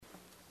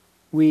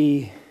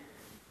we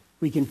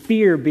can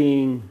fear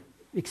being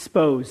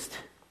exposed.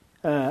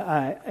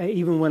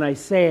 Even when I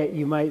say it,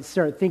 you might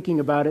start thinking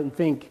about it and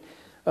think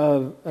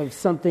of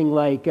something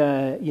like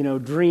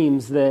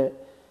dreams that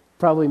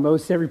probably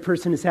every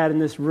person has had in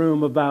this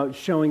room about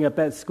showing up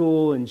at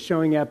school and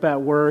showing up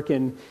at work,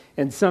 and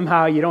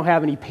somehow you don't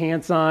have any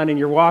pants on and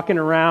you're walking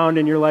around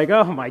and you're like,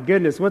 oh my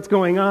goodness, what's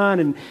going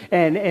on?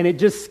 And it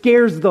just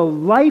scares the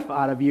life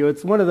out of you.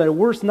 It's one of the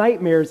worst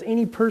nightmares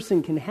any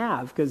person can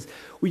have, because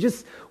we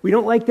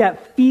don't like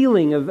that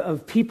feeling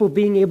of people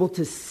being able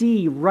to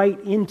see right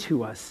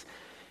into us.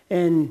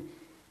 And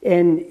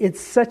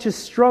it's such a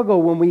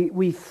struggle when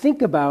we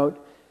think about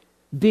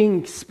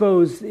being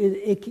exposed.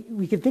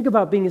 We can think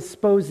about being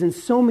exposed in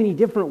so many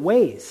different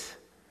ways,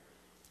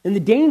 and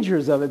the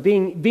dangers of it,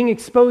 being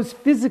exposed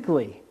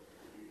physically.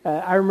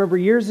 I remember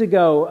years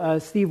ago,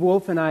 Steve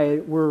Wolf and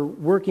I were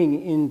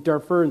working in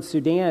Darfur in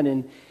Sudan,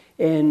 and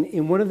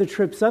in one of the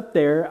trips up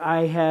there,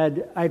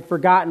 I'd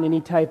forgotten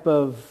any type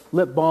of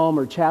lip balm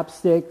or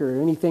chapstick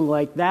or anything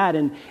like that,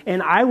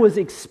 and I was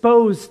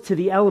exposed to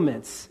the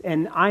elements.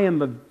 And I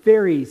am a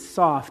very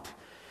soft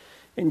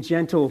and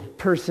gentle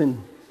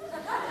person,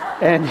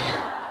 and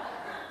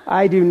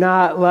I don't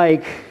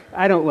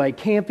like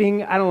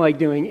camping. I don't like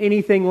doing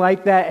anything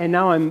like that. And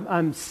now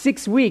I'm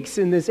 6 weeks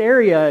in this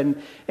area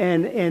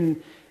and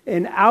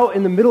out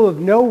in the middle of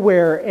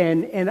nowhere,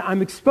 and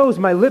I'm exposed.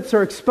 My lips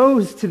are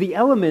exposed to the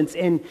elements.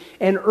 And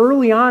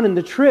early on in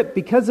the trip,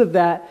 because of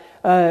that,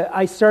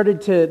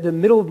 the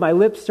middle of my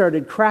lips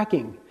started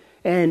cracking.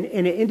 And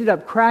it ended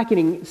up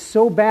cracking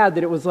so bad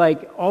that it was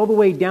like all the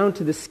way down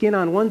to the skin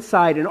on one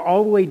side and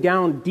all the way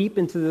down deep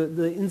into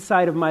the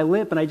inside of my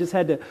lip. And I just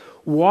had to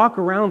walk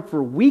around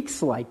for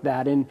weeks like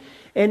that. And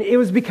it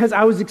was because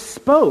I was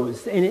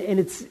exposed. And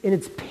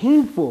it's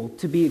painful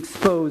to be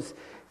exposed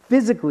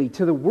physically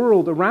to the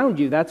world around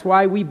you. That's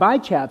why we buy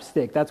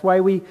chapstick. That's why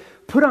we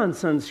put on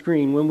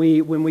sunscreen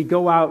when we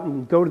go out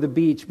and go to the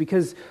beach,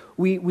 because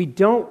we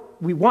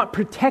want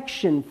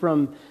protection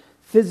from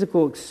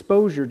physical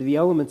exposure to the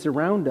elements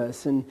around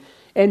us. And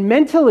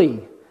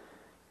mentally,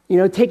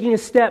 taking a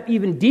step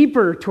even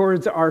deeper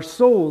towards our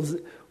souls,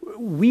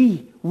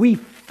 we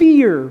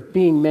fear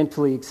being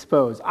mentally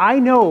exposed. I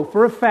know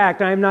for a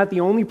fact I am not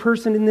the only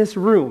person in this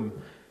room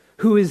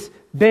who has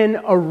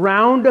been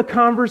around a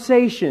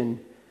conversation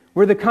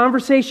where the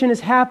conversation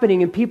is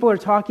happening and people are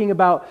talking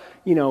about,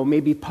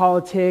 maybe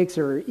politics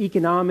or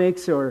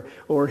economics or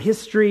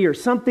history or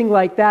something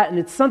like that, and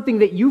it's something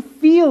that you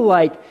feel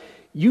like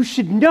you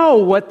should know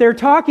what they're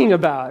talking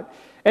about.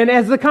 And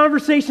as the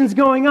conversation's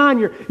going on,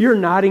 you're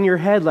nodding your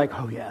head like,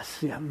 oh yes,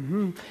 yeah.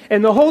 Mm-hmm.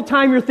 And the whole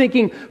time you're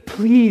thinking,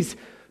 please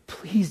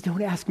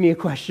don't ask me a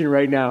question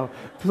right now.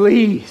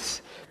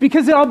 Please.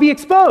 Because I'll be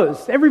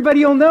exposed.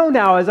 Everybody will know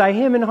now as I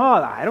hem and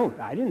haw.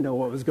 I didn't know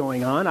what was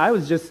going on. I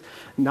was just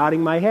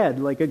nodding my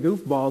head like a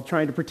goofball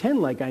trying to pretend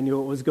like I knew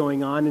what was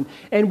going on.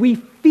 And we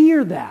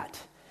fear that.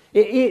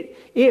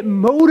 It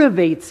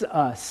motivates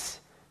us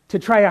to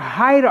try to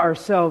hide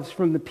ourselves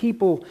from the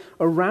people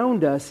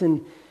around us.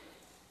 And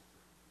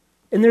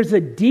there's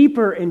a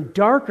deeper and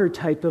darker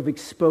type of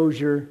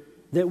exposure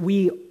that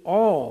we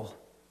all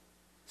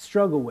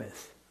struggle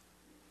with.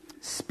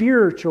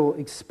 Spiritual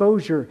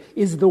exposure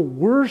is the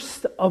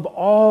worst of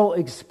all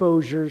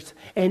exposures,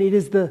 and it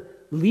is the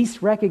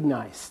least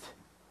recognized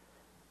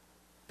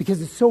because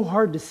it's so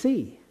hard to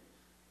see.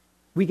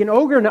 We can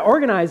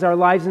organize our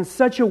lives in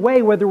such a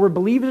way, whether we're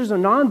believers or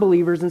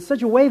non-believers, in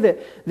such a way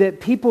that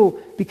people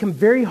become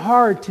very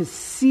hard to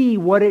see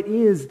what it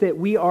is that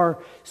we are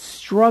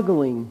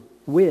struggling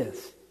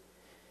with.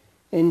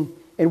 And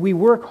we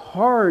work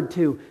hard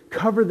to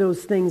cover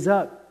those things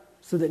up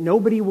so that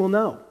nobody will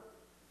know.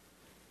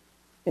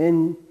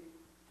 And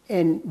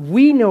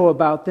we know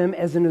about them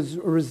as a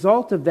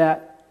result of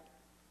that.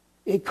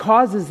 It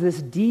causes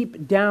this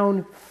deep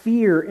down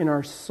fear in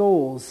our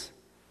souls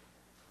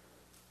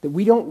that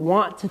we don't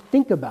want to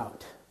think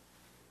about.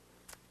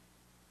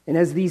 And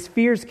as these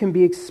fears can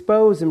be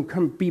exposed and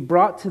can be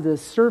brought to the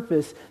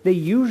surface, they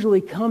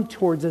usually come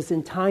towards us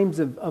in times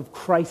of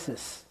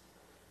crisis.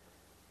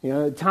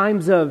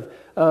 Times of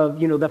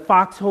the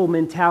foxhole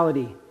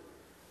mentality.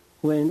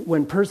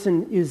 When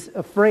person is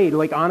afraid,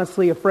 like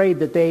honestly afraid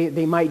that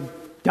they might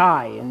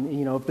die. And,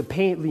 if the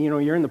plane,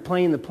 you're in the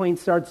plane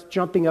starts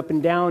jumping up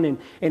and down and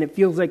it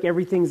feels like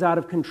everything's out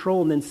of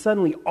control. And then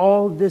suddenly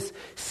all this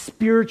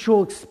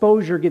spiritual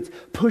exposure gets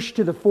pushed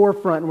to the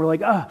forefront. And we're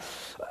like,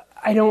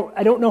 I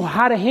don't know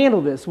how to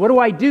handle this. What do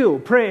I do?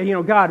 Pray,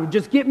 God,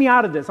 just get me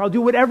out of this. I'll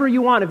do whatever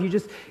you want if you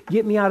just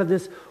get me out of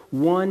this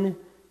one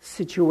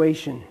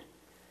situation.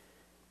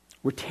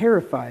 We're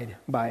terrified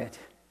by it.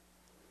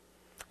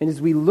 And as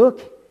we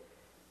look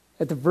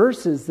at the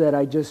verses that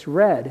I just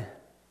read,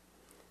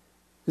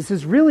 this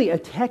is really a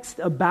text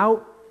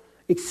about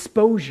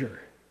exposure.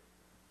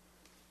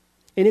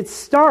 And it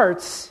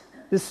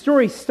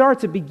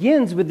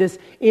begins with this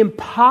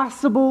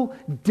impossible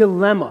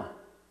dilemma.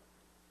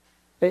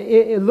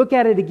 Look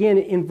at it again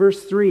in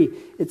verse 3.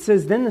 It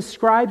says, "Then the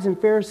scribes and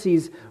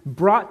Pharisees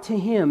brought to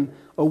him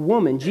a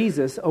woman,"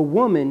 Jesus, "a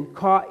woman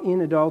caught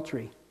in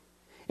adultery.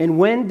 And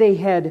when they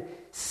had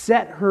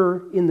set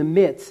her in the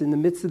midst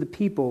of the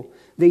people,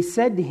 they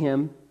said to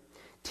him,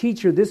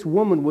 'Teacher, this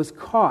woman was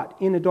caught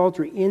in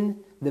adultery in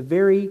the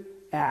very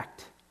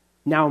act.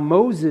 Now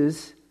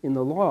Moses, in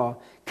the law,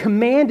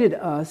 commanded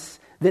us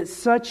that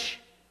such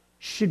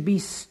should be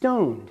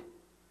stoned.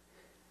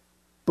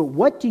 But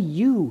what do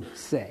you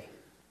say?'"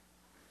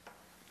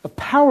 A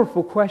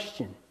powerful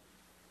question.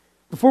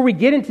 Before we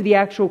get into the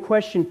actual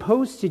question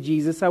posed to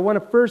Jesus, I want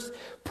to first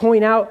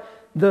point out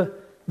the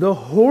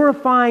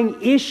horrifying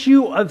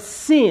issue of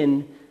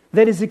sin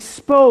that is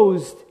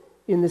exposed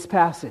in this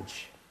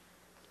passage.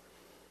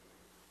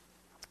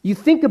 You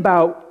think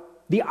about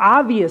the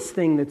obvious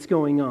thing that's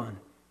going on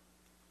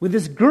with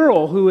this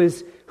girl who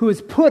is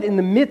put in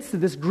the midst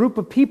of this group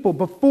of people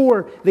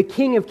before the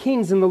King of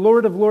Kings and the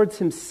Lord of Lords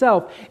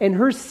himself, and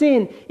her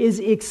sin is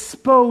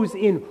exposed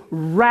in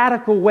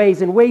radical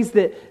ways, in ways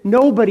that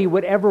nobody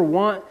would ever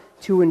want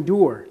to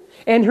endure.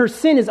 And her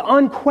sin is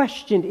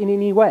unquestioned in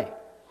any way.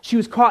 She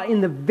was caught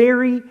in the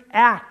very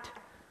act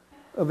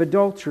of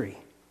adultery.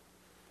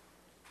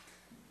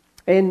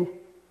 And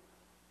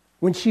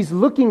when she's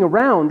looking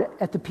around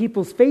at the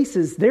people's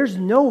faces, there's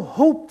no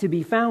hope to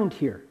be found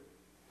here.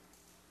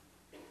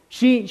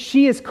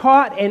 She is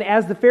caught, and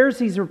as the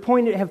Pharisees have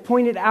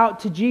pointed out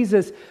to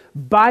Jesus,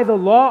 by the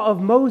law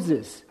of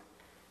Moses,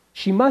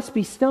 she must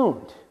be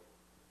stoned.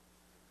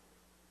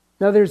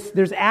 Now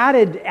there's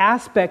added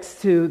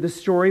aspects to the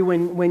story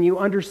when you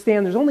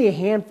understand there's only a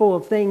handful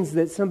of things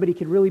that somebody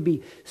could really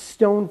be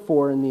stoned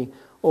for in the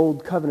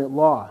Old Covenant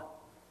law.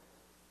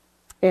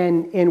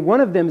 And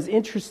one of them is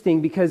interesting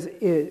because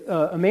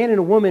a man and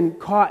a woman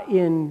caught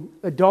in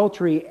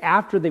adultery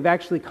after they've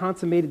actually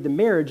consummated the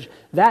marriage,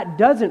 that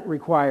doesn't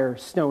require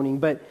stoning.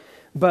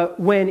 But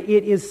when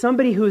it is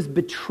somebody who is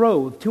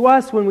betrothed, to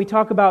us when we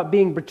talk about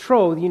being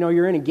betrothed,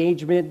 you're in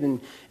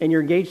engagement and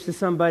you're engaged to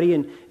somebody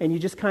and you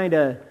just kind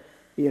of,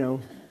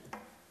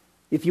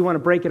 if you want to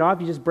break it off,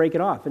 you just break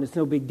it off, and it's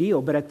no big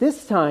deal. But at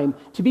this time,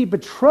 to be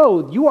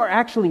betrothed, you are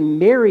actually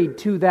married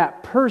to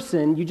that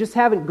person. You just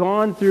haven't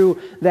gone through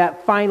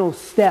that final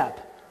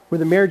step where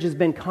the marriage has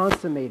been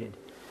consummated.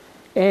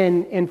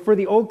 And for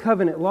the Old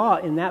Covenant law,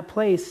 in that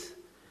place,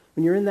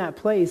 when you're in that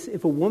place,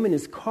 if a woman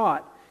is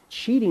caught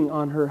cheating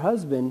on her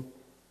husband,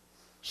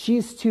 she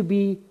is to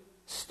be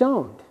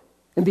stoned.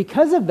 And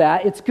because of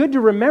that, it's good to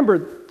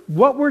remember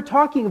what we're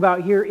talking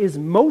about here is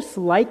most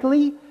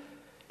likely,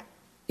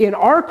 in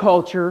our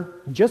culture,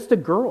 just a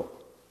girl,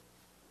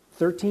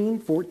 13,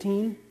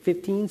 14,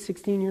 15,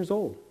 16 years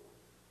old.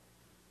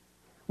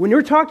 When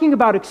you're talking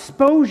about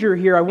exposure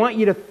here, I want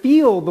you to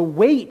feel the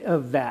weight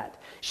of that.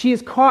 She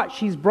is caught,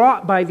 she's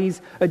brought by these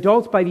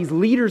adults, by these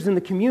leaders in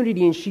the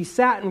community, and she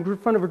sat in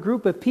front of a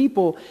group of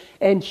people,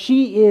 and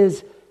she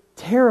is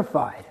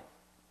terrified.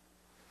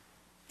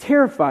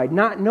 Terrified,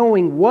 not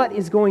knowing what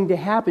is going to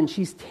happen.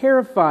 She's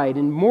terrified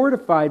and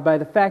mortified by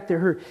the fact that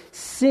her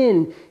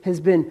sin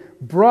has been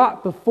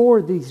brought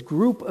before this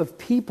group of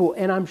people,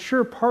 and I'm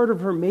sure part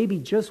of her maybe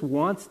just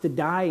wants to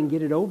die and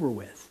get it over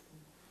with.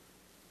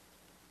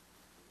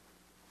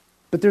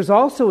 But there's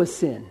also a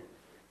sin.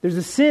 There's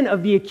a sin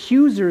of the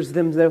accusers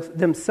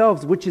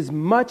themselves, which is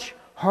much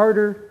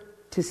harder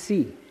to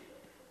see.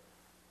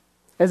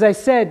 As I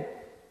said,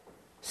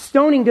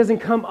 stoning doesn't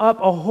come up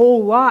a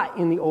whole lot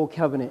in the Old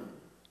Covenant.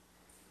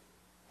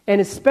 And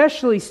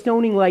especially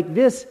stoning like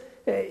this,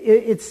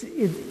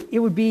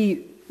 it would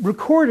be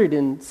recorded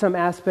in some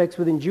aspects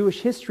within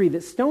Jewish history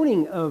that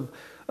stoning of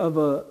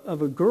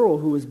a girl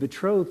who was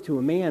betrothed to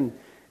a man,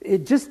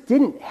 it just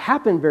didn't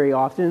happen very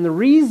often. And the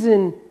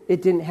reason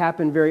it didn't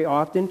happen very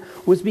often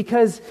was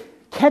because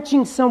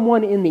catching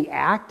someone in the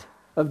act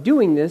of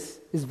doing this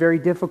is very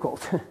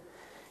difficult.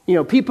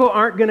 People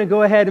aren't going to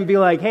go ahead and be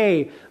like,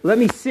 hey, let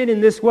me sin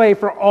in this way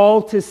for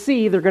all to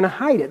see. They're going to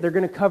hide it. They're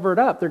going to cover it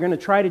up. They're going to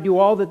try to do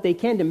all that they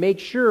can to make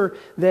sure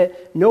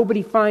that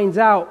nobody finds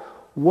out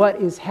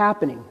what is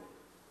happening.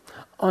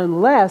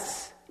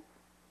 Unless,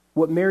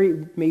 what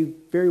may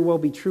very well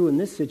be true in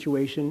this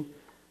situation,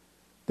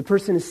 the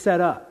person is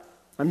set up.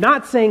 I'm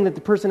not saying that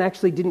the person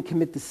actually didn't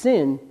commit the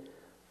sin,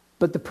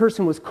 but the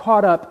person was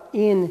caught up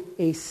in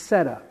a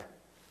setup.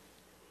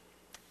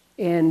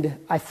 And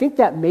I think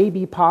that may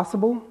be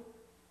possible.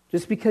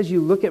 Just because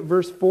you look at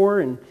verse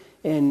 4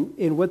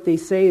 and what they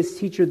say is,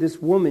 teacher,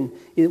 this woman,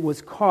 it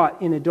was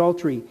caught in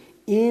adultery,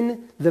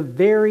 in the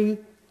very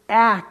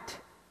act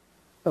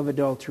of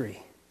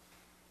adultery.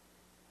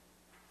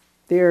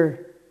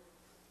 They're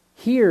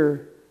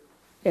here,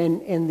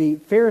 and the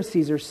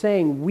Pharisees are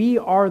saying, we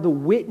are the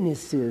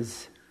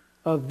witnesses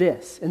of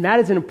this. And that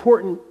is an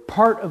important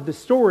part of the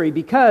story,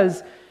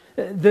 because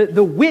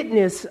the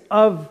witness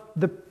of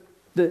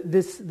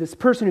this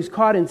person who's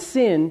caught in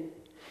sin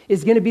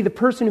is going to be the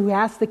person who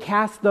has to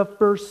cast the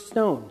first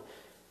stone.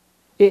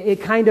 It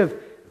kind of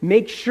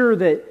make sure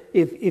that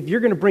if you're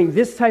going to bring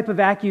this type of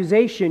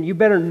accusation, you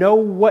better know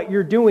what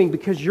you're doing,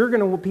 because you're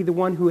going to be the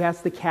one who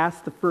has to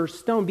cast the first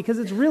stone. Because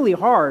it's really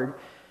hard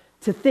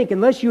to think,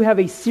 unless you have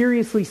a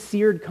seriously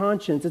seared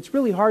conscience, it's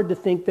really hard to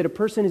think that a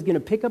person is going to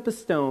pick up a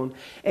stone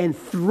and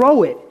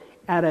throw it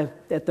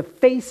at the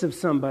face of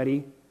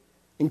somebody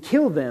and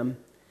kill them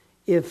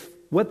if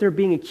what they're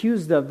being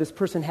accused of, this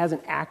person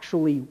hasn't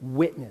actually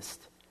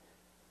witnessed.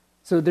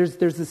 So there's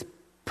this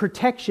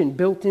protection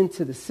built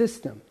into the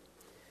system.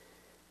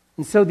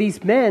 And so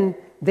these men,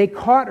 they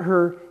caught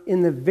her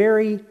in the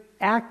very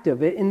act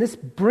of it, and this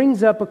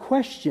brings up a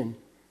question.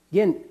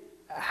 Again,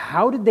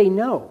 how did they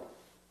know?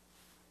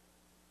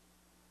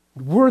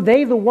 Were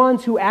they the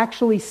ones who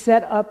actually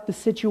set up the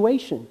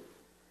situation?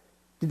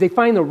 Did they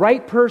find the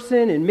right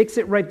person and mix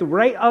it right, the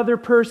right other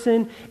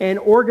person, and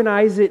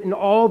organize it in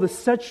all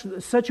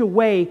such a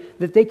way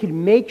that they could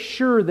make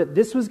sure that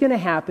this was going to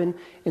happen,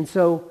 and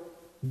so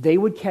they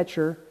would catch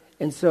her,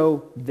 and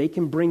so they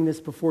can bring this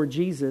before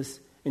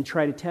Jesus and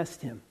try to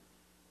test him?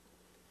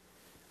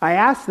 I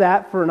ask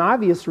that for an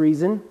obvious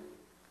reason.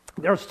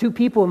 There's two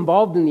people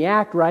involved in the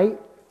act, right?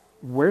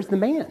 Where's the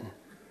man?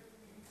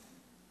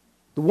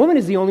 The woman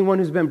is the only one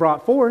who's been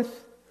brought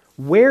forth.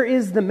 Where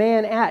is the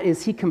man at?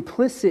 Is he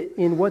complicit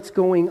in what's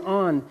going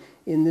on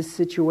in this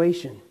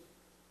situation?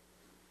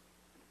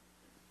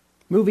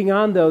 Moving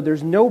on, though,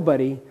 there's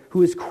nobody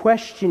who is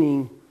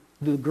questioning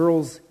the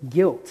girl's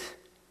guilt.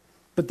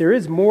 But there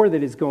is more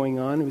that is going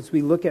on. As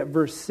we look at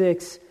verse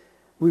 6,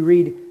 we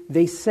read,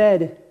 they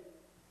said,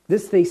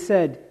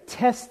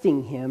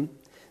 testing him,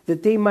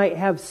 that they might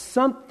have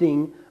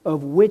something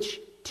of which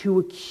to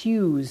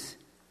accuse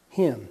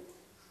him.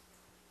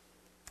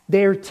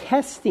 They're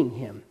testing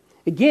him.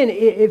 Again,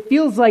 it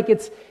feels like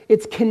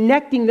it's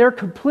connecting their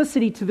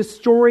complicity to the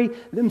story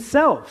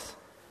themselves.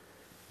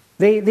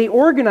 They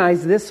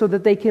organize this so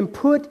that they can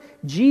put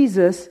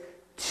Jesus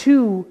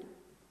to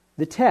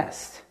the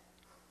test.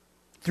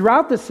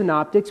 Throughout the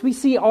Synoptics, we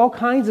see all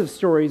kinds of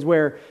stories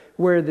where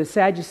the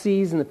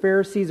Sadducees and the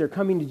Pharisees are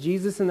coming to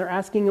Jesus and they're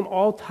asking him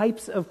all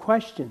types of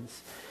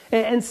questions.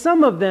 And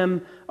some of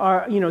them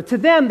are, to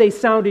them they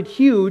sounded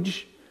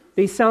huge.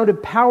 They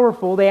sounded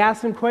powerful. They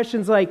asked him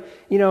questions like,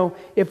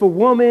 if a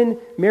woman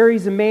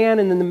marries a man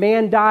and then the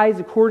man dies,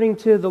 according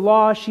to the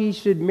law, she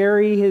should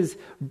marry his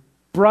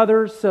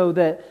brother so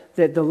that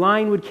the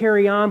line would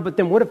carry on. But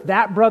then what if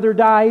that brother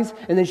dies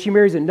and then she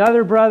marries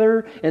another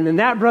brother and then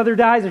that brother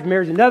dies and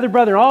marries another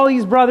brother and all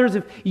these brothers?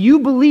 If you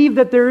believe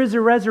that there is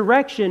a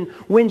resurrection,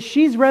 when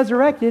she's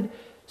resurrected,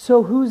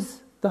 so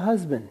who's the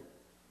husband?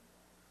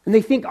 And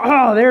they think,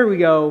 oh, there we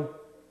go.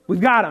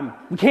 We've got him.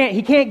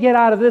 He can't get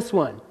out of this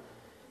one.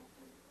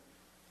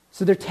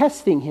 So they're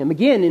testing him.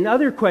 Again, in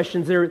other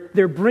questions,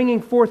 they're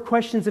bringing forth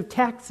questions of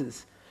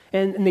taxes.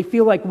 And they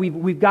feel like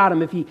we've got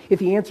him. If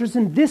he answers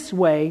in this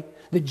way,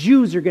 the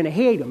Jews are going to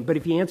hate him. But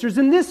if he answers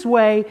in this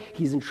way,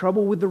 he's in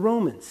trouble with the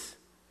Romans.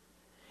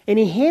 And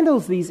he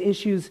handles these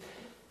issues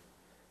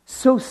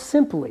so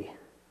simply.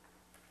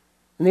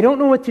 And they don't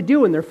know what to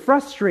do, and they're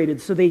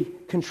frustrated, so they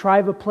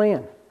contrive a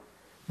plan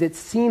that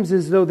seems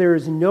as though there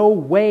is no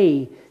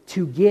way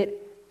to get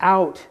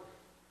out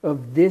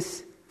of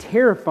this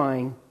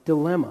terrifying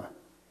dilemma.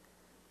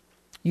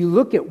 You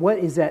look at what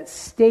is at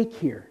stake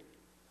here,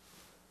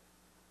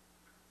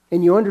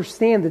 and you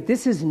understand that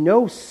this is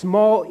no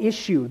small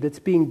issue that's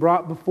being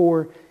brought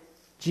before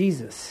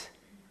Jesus.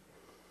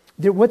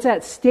 That what's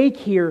at stake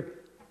here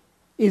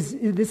is,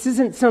 this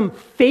isn't some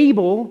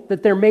fable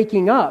that they're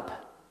making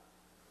up.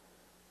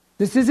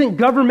 This isn't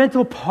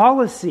governmental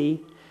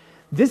policy.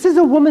 This is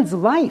a woman's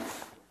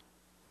life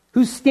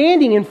who's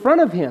standing in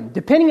front of him.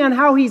 Depending on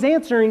how he's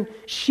answering,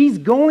 she's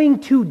going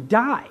to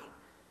die.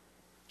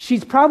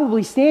 She's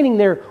probably standing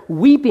there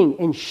weeping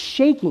and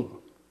shaking.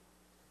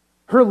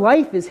 Her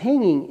life is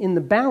hanging in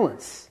the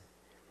balance.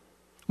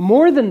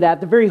 More than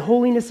that, the very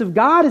holiness of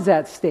God is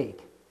at stake.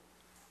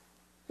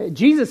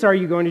 Jesus, are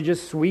you going to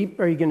just sweep?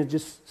 Are you going to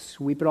just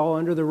sweep it all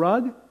under the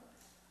rug?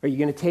 Are you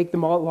going to take the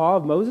law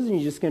of Moses and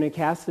you're just going to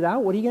cast it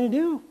out? What are you going to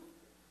do?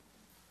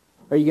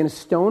 Are you going to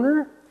stone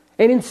her?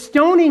 And in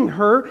stoning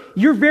her,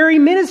 your very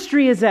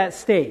ministry is at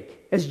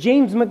stake. As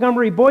James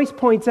Montgomery Boyce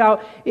points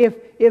out, if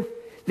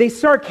they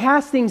start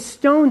casting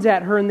stones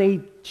at her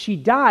and she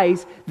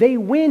dies, they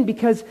win,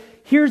 because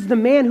here's the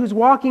man who's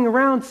walking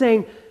around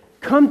saying,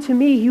 "Come to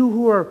me, you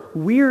who are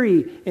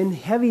weary and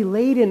heavy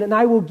laden, and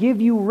I will give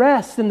you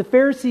rest." And the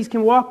Pharisees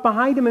can walk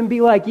behind him and be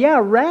like, "Yeah,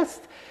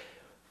 rest?"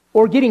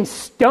 Or getting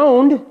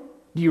stoned.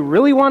 Do you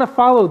really want to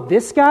follow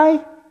this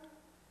guy?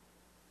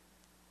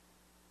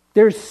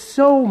 There's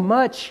so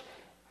much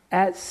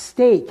at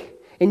stake,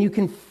 and you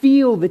can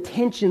feel the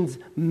tensions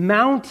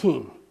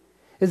mounting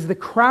as the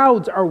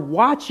crowds are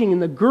watching and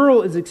the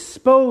girl is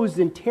exposed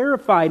and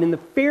terrified, and the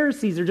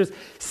Pharisees are just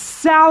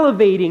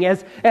salivating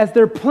as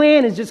their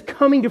plan is just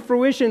coming to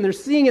fruition. They're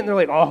seeing it and they're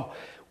like, "Oh,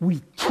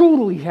 we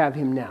totally have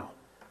him now.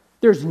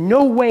 There's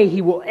no way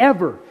he will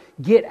ever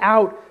get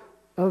out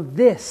of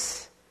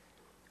this."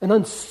 An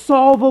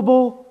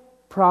unsolvable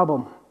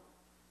problem.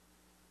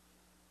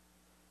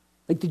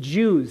 Like the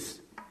Jews,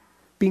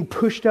 being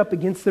pushed up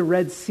against the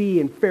Red Sea,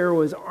 and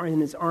Pharaoh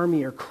and his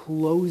army are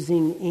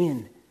closing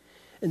in.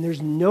 And there's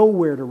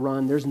nowhere to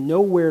run. There's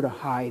nowhere to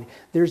hide.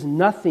 There's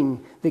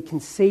nothing that can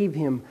save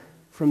him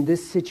from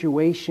this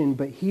situation.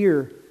 But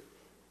here,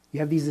 you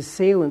have these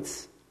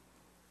assailants,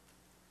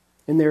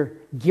 and they're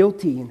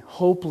guilty and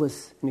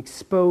hopeless, an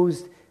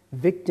exposed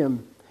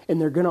victim.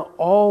 And they're going to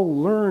all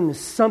learn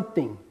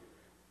something,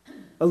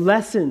 a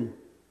lesson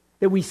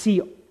that we see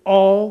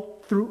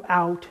all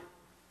throughout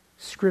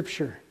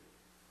Scripture.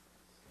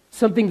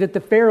 Something that the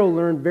Pharaoh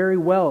learned very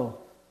well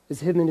as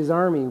him and his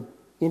army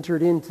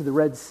entered into the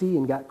Red Sea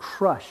and got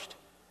crushed.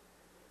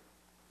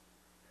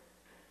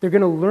 They're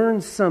going to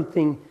learn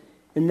something,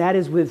 and that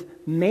is with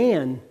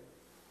man,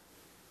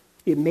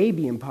 it may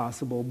be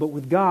impossible, but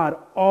with God,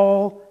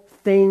 all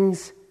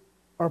things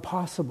are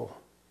possible.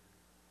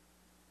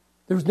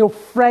 There was no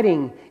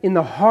fretting in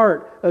the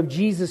heart of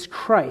Jesus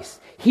Christ.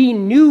 He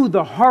knew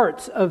the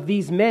hearts of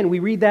these men. We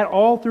read that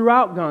all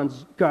throughout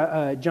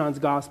John's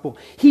gospel.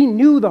 He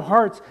knew the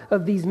hearts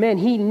of these men.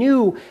 He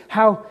knew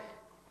how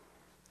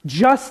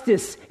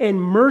justice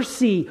and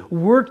mercy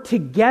work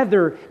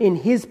together in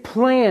his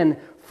plan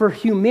for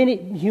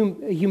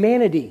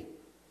humanity.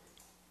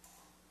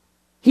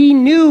 He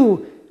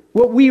knew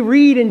what we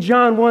read in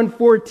John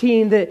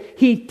 1:14, that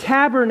he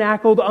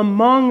tabernacled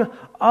among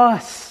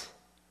us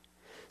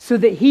so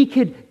that he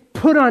could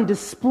put on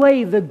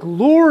display the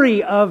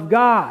glory of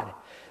God,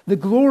 the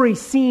glory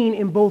seen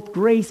in both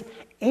grace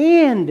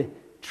and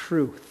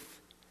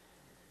truth.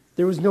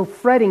 There was no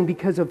fretting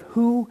because of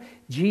who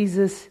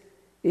Jesus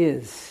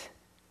is.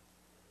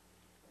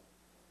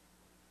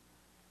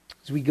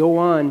 As we go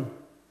on,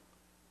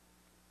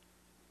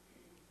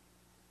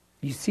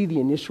 you see the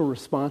initial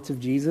response of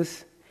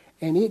Jesus,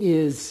 and it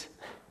is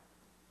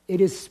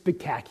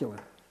spectacular.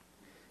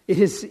 It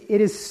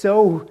is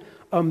so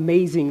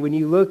amazing. When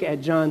you look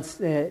at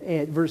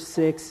at verse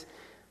 6,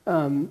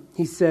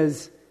 he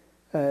says,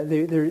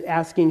 they're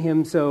asking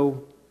him,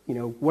 so,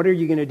 what are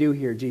you going to do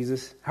here,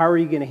 Jesus? How are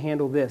you going to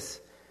handle this?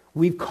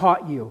 We've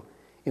caught you.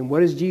 And what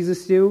does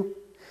Jesus do?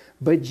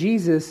 But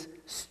Jesus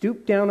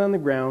stooped down on the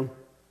ground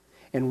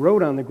and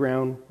wrote on the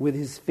ground with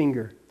his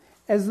finger,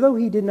 as though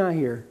he did not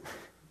hear.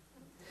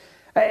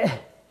 I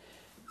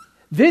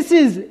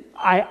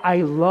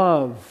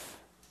love,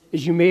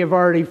 as you may have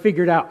already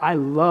figured out, I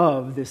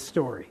love this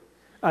story.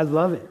 I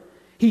love it.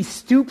 He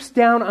stoops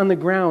down on the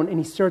ground and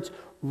he starts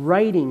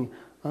writing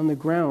on the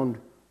ground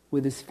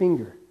with his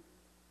finger.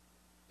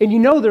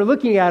 And they're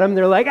looking at him,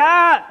 they're like,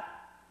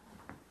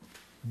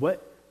 what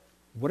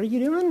are you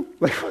doing?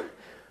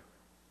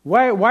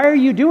 Why are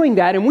you doing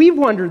that? And we've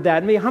wondered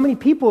that. I mean, how many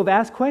people have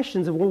asked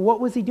questions of, well,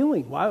 what was he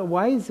doing?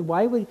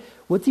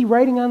 What's he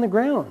writing on the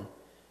ground?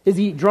 Is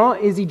he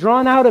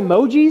drawing out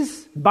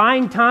emojis,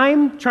 buying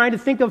time, trying to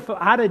think of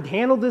how to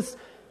handle this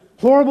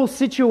horrible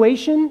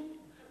situation?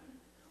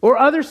 Or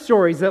other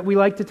stories that we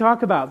like to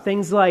talk about.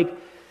 Things like,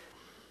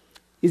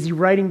 is he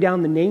writing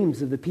down the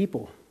names of the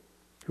people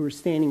who are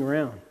standing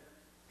around?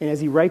 And as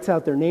he writes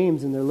out their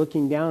names and they're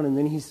looking down, and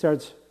then he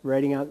starts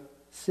writing out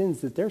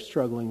sins that they're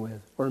struggling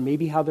with, or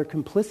maybe how they're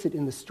complicit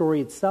in the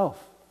story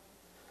itself.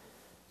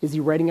 Is he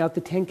writing out the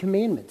 10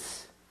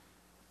 Commandments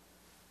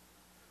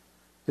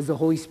as the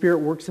Holy Spirit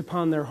works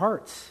upon their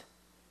hearts?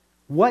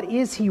 What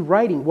is he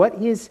writing?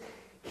 What is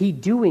he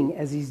doing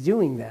as he's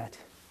doing that?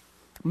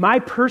 My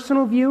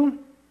personal view,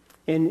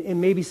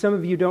 and maybe some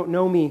of you don't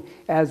know me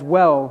as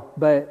well,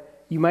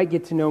 but you might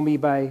get to know me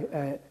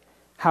by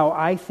how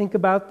I think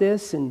about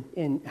this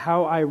and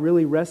how I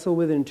really wrestle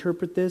with and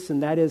interpret this,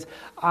 and that is,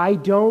 I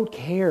don't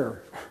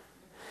care.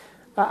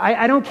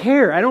 I don't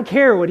care. I don't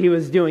care what he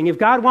was doing. If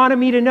God wanted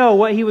me to know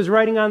what he was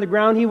writing on the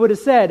ground, he would have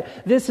said,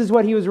 this is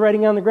what he was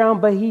writing on the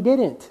ground, but he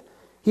didn't.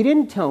 He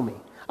didn't tell me.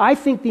 I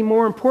think the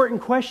more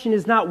important question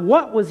is not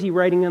what was he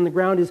writing on the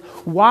ground, is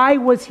why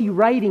was he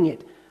writing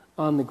it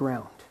on the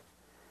ground?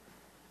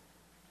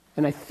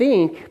 And I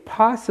think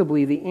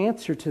possibly the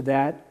answer to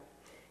that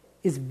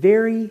is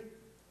very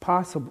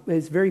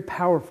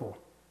powerful.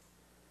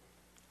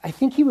 I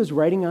think he was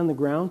writing on the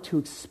ground to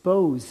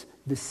expose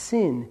the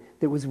sin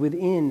that was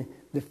within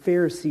the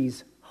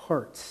Pharisees'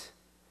 hearts.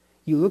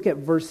 You look at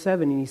verse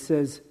 7 and he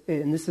says,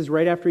 and this is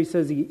right after he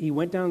says he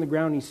went down on the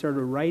ground and he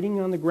started writing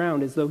on the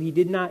ground as though he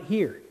did not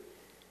hear.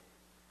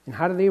 And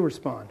how do they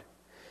respond?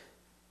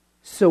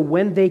 So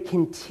when they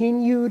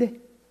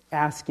continued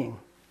asking,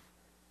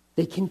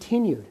 they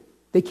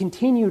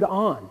continued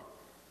on.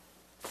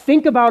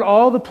 Think about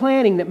all the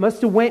planning that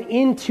must have went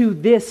into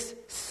this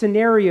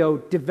scenario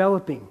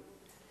developing.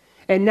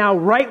 And now,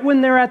 right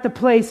when they're at the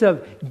place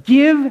of,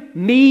 give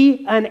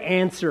me an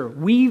answer.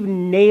 We've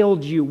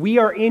nailed you. We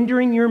are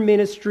entering your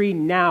ministry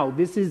now.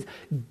 This is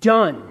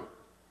done.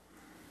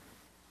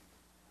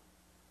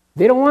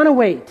 They don't want to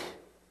wait.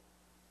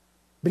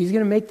 But he's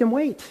going to make them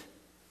wait.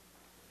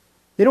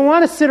 They don't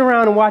want to sit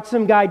around and watch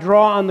some guy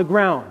draw on the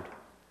ground.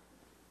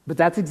 But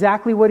that's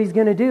exactly what he's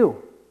going to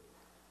do.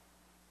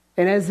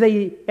 And as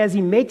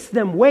he makes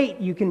them wait,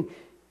 you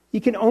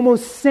can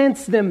almost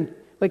sense them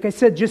like I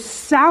said,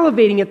 just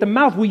salivating at the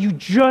mouth. Will you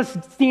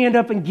just stand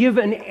up and give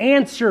an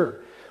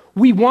answer?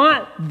 We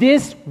want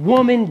this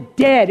woman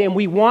dead, and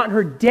we want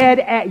her dead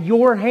at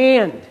your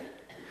hand.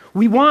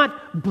 We want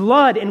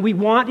blood, and we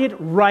want it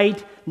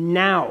right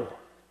now.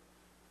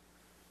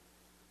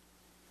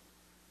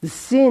 The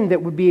sin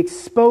that would be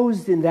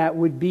exposed in that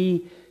would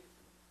be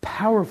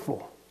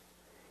powerful.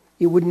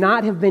 It would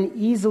not have been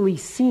easily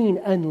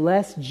seen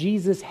unless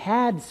Jesus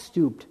had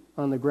stooped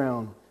on the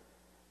ground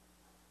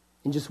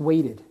and just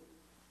waited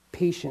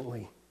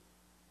patiently.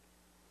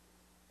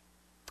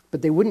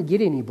 But they wouldn't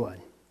get any blood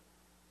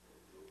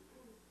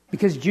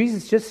because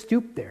Jesus just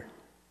stooped there.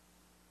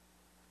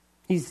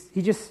 He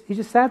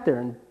just sat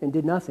there and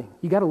did nothing.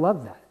 You got to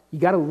love that. You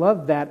got to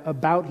love that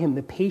about him,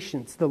 the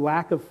patience, the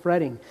lack of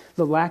fretting,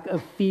 the lack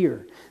of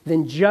fear.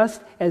 Then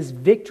just as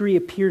victory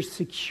appears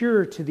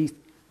secure to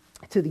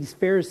these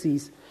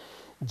Pharisees,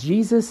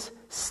 Jesus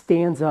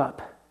stands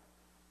up.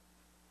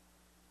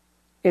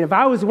 And if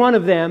I was one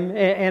of them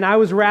and I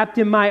was wrapped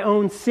in my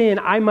own sin,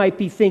 I might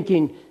be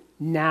thinking,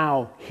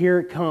 now, here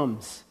it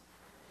comes.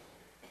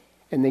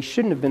 And they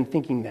shouldn't have been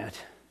thinking that.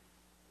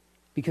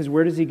 Because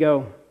where does he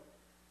go?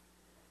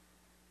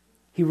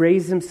 He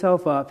raised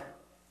himself up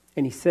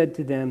and he said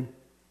to them,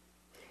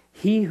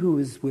 "He who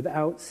is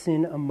without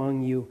sin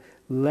among you,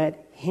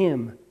 let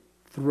him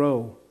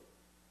throw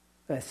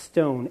a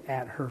stone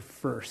at her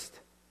first."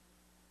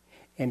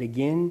 And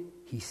again,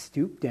 he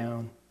stooped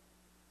down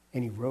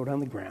and he wrote on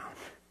the ground.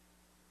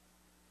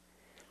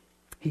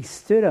 He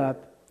stood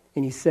up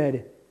and he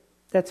said,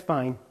 "That's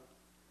fine.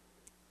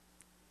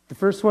 The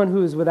first one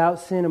who is without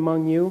sin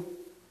among you,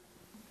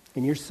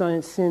 and your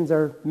sins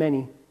are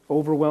many,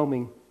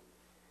 overwhelming,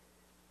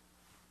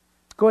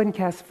 go ahead and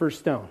cast the first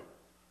stone."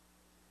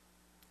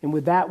 And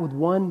with that, with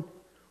one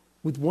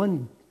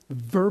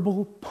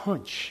verbal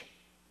punch,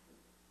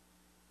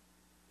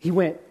 he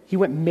went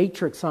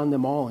Matrix on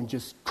them all and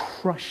just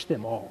crushed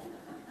them all.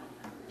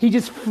 He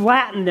just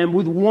flattened them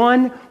with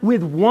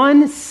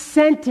one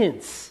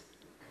sentence.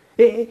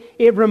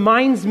 It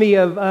reminds me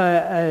of,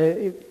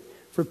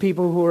 for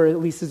people who are at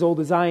least as old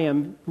as I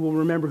am, who will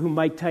remember who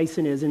Mike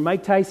Tyson is. And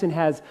Mike Tyson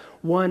has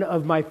one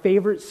of my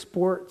favorite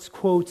sports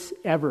quotes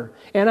ever.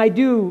 And I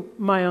do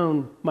my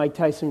own Mike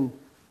Tyson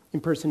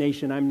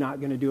impersonation. I'm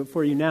not going to do it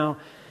for you now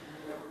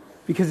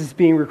because it's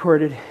being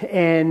recorded.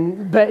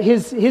 But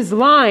his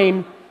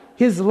line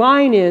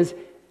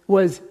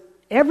was,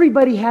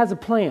 "Everybody has a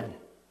plan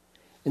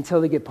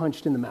until they get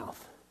punched in the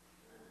mouth."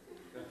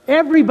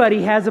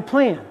 Everybody has a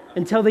plan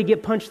until they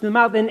get punched in the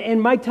mouth.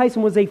 And Mike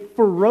Tyson was a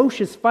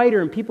ferocious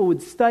fighter, and people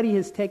would study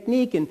his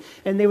technique, and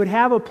they would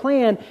have a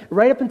plan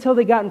right up until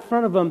they got in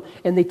front of him,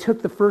 and they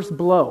took the first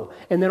blow.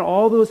 And then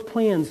all those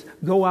plans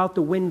go out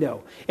the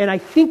window. And I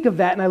think of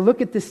that, and I look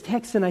at this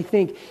text, and I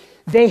think,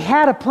 they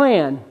had a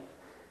plan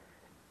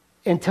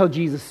until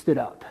Jesus stood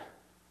up.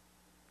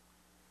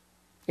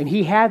 And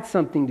he had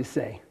something to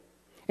say.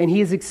 And he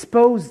has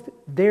exposed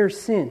their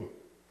sin.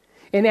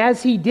 And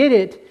as he did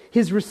it,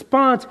 his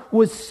response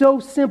was so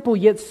simple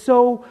yet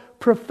so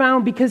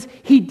profound because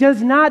he does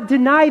not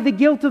deny the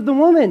guilt of the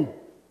woman.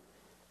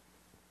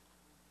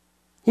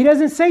 He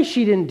doesn't say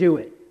she didn't do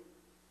it.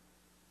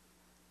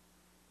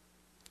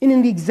 And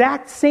in the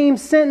exact same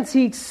sentence,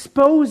 he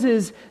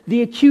exposes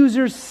the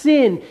accuser's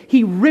sin.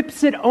 He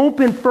rips it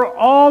open for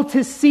all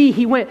to see.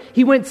 He went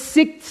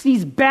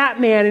 60s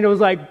Batman, and it was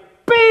like,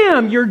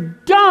 bam, you're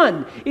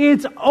done.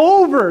 It's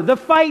over. The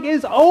fight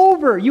is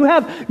over. You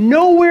have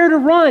nowhere to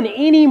run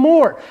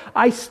anymore.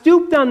 I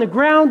stooped on the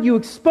ground. You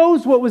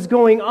exposed what was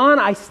going on.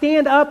 I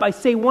stand up. I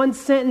say one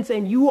sentence,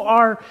 and you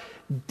are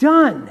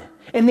done.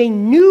 And they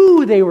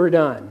knew they were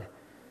done.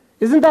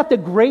 Isn't that the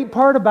great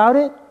part about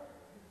it?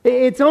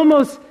 It's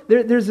almost,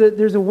 there's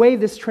a way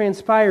this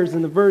transpires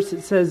in the verse.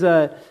 It says,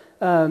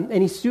 and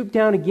he stooped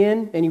down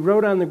again, and he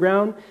wrote on the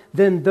ground.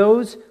 Then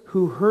those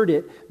who heard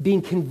it,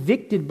 being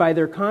convicted by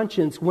their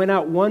conscience, went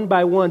out one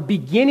by one,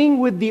 beginning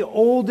with the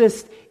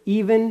oldest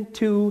even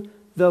to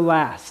the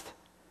last.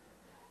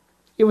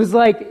 It was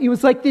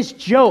like this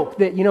joke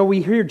that,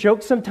 we hear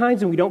jokes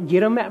sometimes and we don't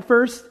get them at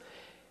first.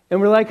 And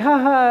we're like,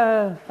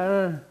 ha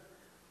ha,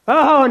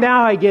 oh,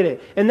 now I get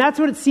it. And that's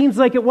what it seems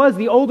like it was.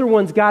 The older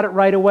ones got it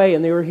right away,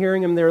 and they were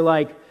hearing him. They were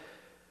like,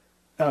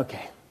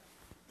 okay,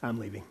 I'm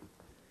leaving.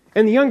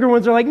 And the younger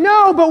ones are like,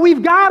 no, but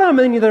we've got him.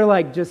 And they're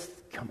like, just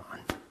come on.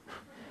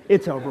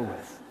 It's over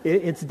with.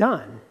 It's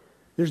done.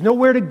 There's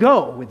nowhere to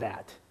go with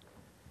that.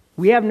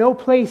 We have no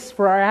place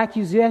for our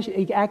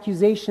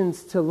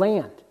accusations to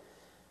land.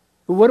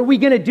 But what are we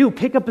going to do?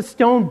 Pick up a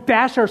stone,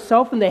 bash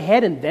ourselves in the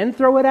head, and then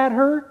throw it at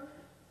her?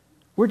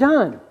 We're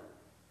done.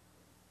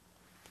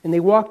 And they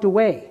walked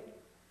away.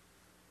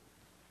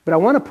 But I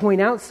want to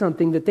point out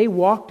something that they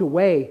walked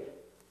away,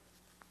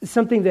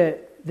 something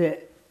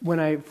that when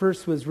I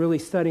first was really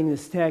studying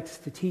this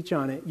text to teach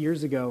on it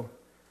years ago,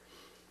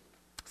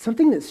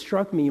 something that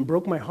struck me and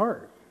broke my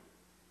heart.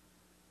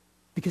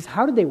 Because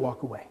how did they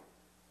walk away?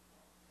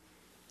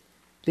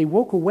 They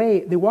walked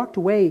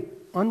away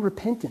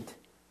unrepentant,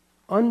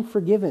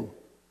 unforgiven.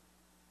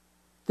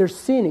 their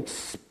sin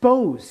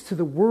exposed to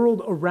the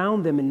world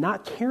around them and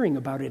not caring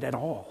about it at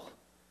all.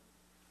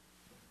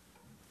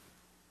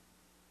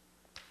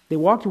 They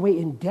walked away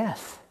in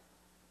death.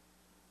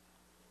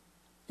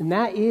 And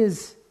that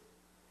is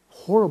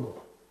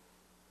horrible.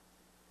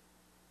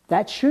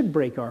 That should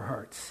break our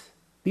hearts.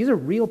 These are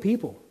real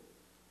people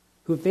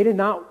who, if they did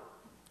not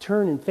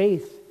turn in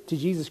faith to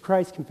Jesus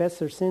Christ, confess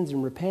their sins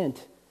and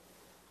repent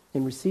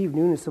and receive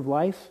newness of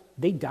life,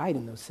 they died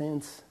in those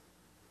sins.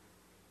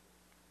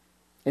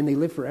 And they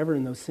live forever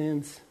in those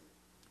sins,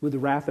 with the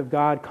wrath of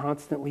God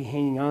constantly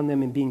hanging on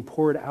them and being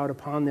poured out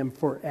upon them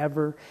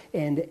forever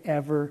and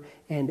ever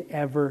and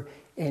ever.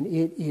 And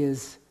it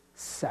is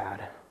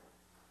sad.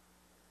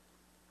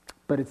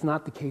 But it's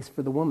not the case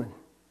for the woman.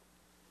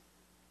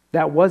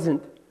 That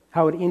wasn't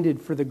how it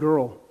ended for the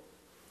girl.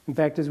 In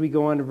fact, as we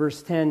go on to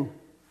verse 10,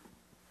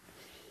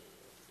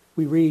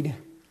 we read,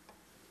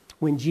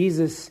 when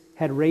Jesus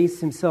had raised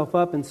himself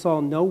up and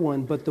saw no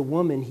one but the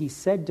woman, he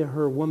said to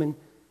her, "Woman,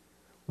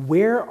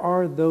 where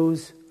are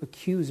those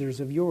accusers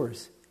of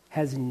yours?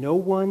 Has no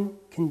one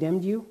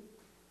condemned you?"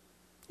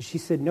 She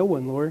said, "No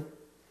one, Lord."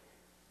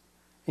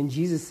 And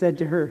Jesus said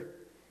to her,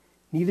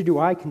 "Neither do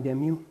I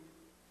condemn you.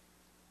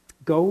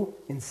 Go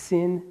and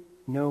sin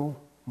no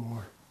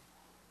more."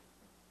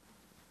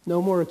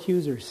 No more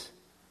accusers.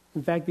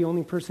 In fact, the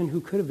only person who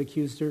could have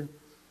accused her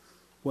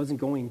wasn't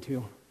going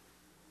to.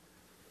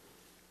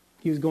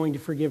 He was going to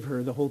forgive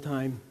her the whole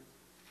time.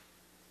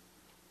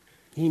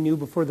 He knew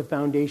before the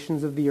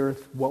foundations of the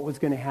earth what was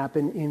going to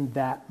happen in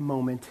that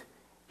moment.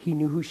 He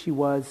knew who she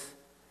was.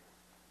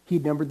 He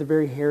numbered the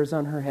very hairs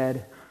on her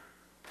head.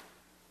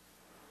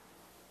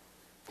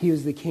 He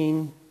was the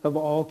King of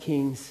all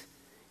kings.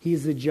 He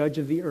is the judge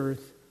of the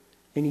earth.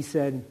 And he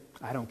said,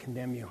 "I don't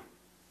condemn you."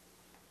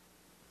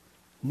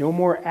 No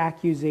more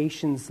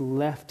accusations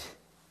left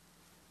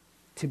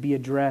to be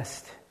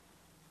addressed.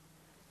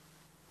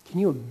 Can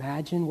you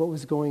imagine what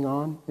was going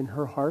on in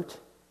her heart?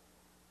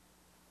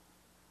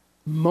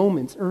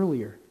 Moments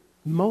earlier.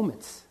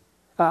 Moments.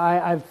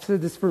 I've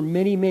said this for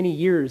many, many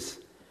years,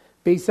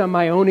 based on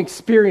my own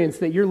experience,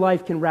 that your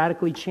life can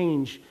radically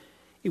change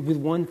with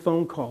one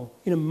phone call,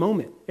 in a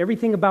moment.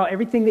 Everything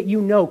that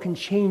you know can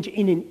change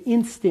in an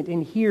instant.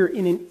 And here,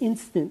 in an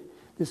instant,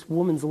 this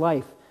woman's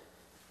life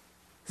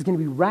is going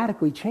to be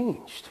radically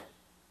changed.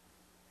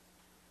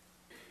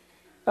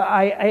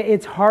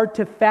 It's hard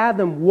to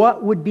fathom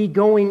what would be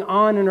going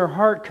on in her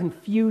heart.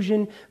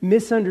 Confusion,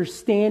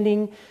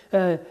 misunderstanding,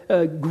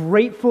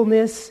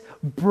 gratefulness,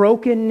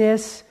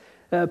 brokenness,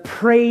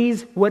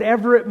 praise,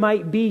 whatever it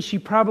might be. She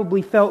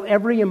probably felt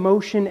every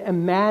emotion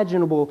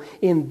imaginable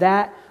in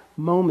that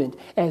moment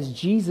as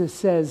Jesus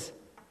says,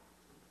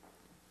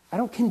 "I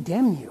don't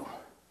condemn you."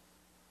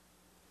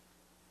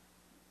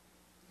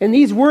 And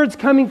these words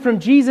coming from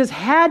Jesus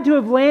had to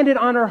have landed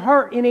on her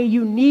heart in a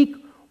unique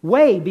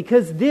way,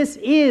 because this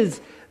is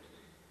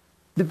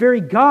the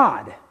very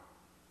God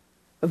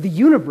of the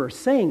universe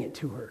saying it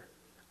to her.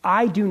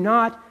 "I do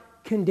not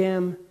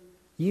condemn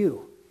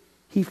you."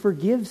 He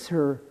forgives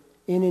her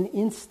in an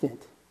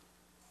instant.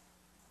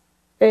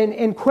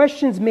 And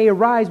questions may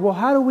arise, well,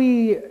 how do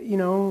we,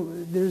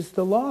 there's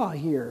the law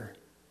here.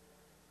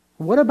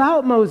 What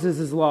about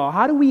Moses' law?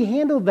 How do we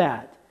handle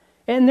that?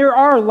 And there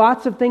are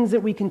lots of things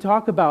that we can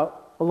talk about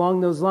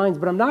along those lines,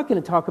 but I'm not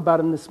going to talk about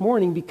them this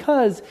morning,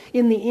 because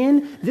in the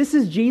end, this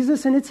is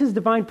Jesus and it's his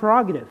divine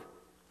prerogative.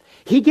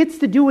 He gets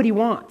to do what he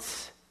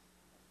wants.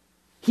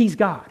 He's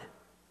God.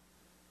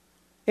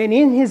 And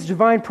in his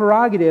divine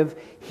prerogative,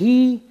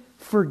 he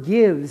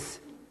forgives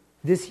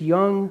this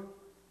young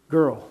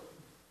girl.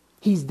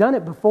 He's done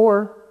it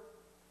before.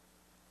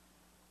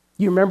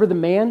 You remember the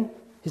man?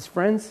 His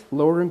friends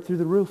lower him through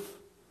the roof.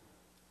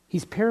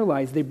 He's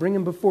paralyzed. They bring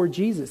him before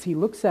Jesus. He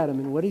looks at him,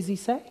 and what does he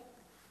say?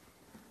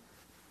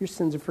 "Your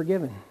sins are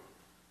forgiven."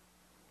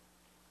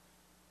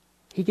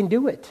 He can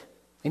do it.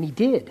 And he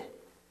did.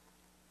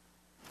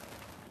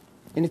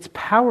 And it's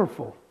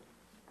powerful.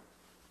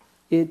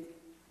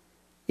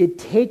 It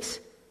takes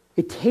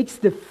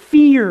the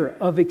fear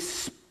of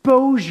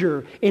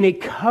exposure and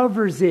it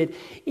covers it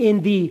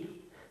in the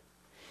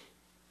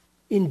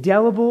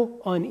indelible,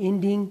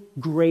 unending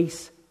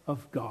grace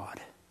of God.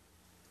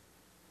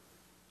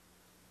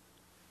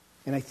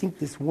 And I think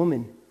this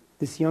woman,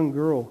 this young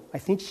girl, I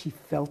think she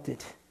felt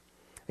it.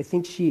 I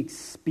think she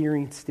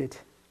experienced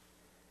it.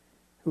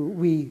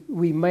 We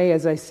may,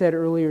 as I said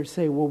earlier,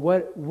 say, well,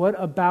 what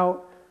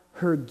about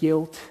her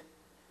guilt?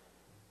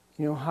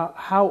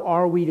 How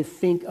are we to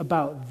think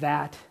about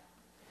that?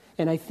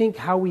 And I think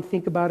how we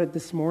think about it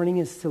this morning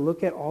is to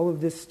look at all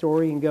of this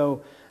story and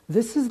go,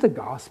 this is the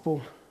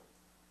gospel.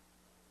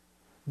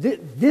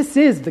 This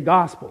is the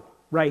gospel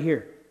right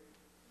here.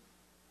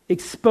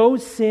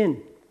 Expose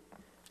sin.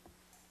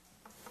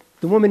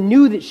 The woman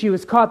knew that she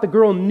was caught. The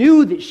girl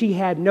knew that she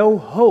had no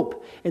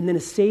hope. And then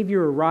a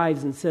Savior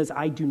arrives and says,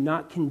 "I do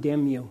not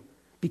condemn you,"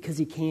 because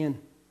he can.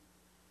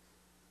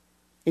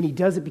 And he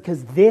does it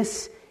because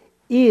this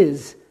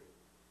is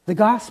the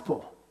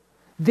gospel.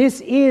 This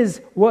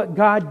is what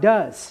God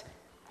does.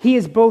 He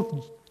is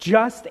both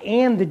just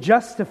and the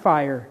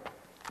justifier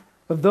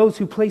of those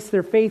who place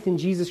their faith in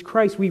Jesus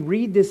Christ. We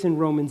read this in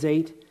Romans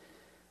 8.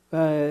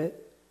 Where am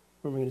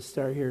I going to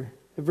start here?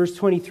 Verse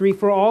 23,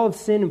 for all have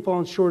sinned and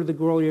fallen short of the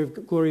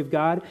glory of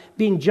God,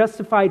 being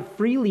justified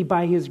freely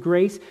by His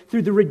grace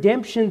through the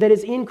redemption that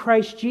is in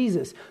Christ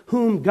Jesus,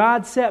 whom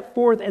God set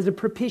forth as a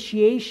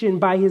propitiation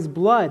by His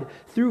blood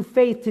through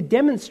faith to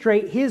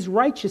demonstrate His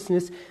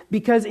righteousness,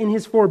 because in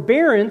His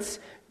forbearance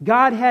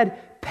God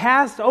had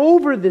passed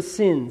over the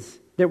sins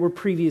that were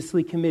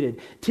previously committed,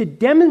 to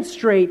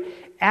demonstrate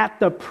at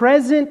the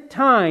present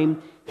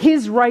time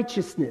His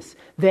righteousness,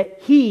 that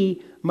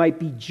He might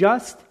be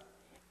just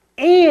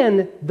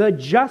and the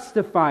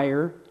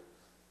justifier,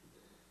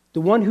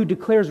 the one who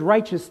declares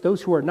righteous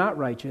those who are not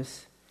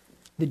righteous,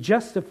 the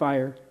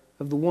justifier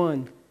of the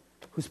one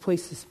who's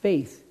placed his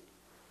faith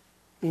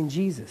in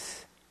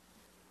Jesus.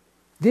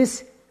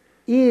 This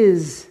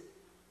is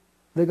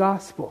the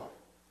gospel.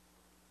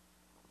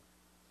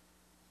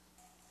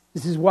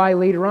 This is why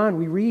later on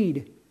we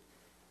read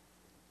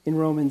in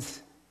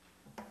Romans,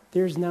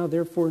 there's now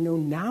therefore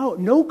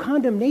no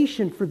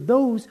condemnation for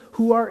those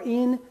who are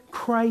in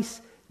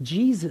Christ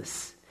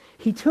Jesus.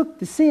 He took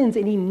the sins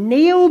and He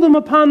nailed them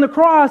upon the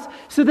cross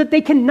so that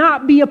they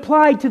cannot be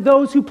applied to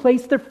those who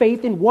place their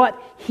faith in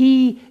what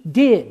He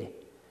did.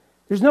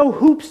 There's no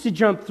hoops to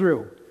jump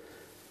through.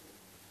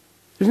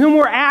 There's no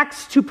more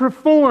acts to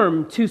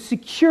perform to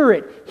secure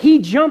it. He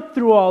jumped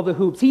through all the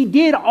hoops. He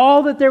did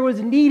all that there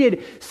was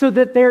needed so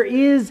that there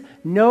is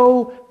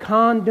no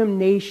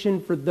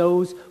condemnation for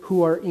those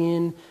who are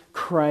in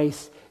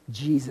Christ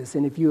Jesus.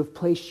 And if you have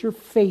placed your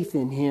faith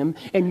in Him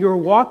and you're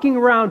walking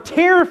around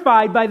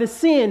terrified by the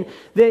sin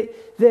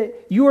that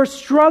you are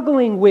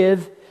struggling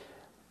with,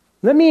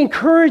 let me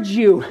encourage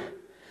you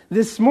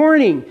this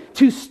morning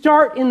to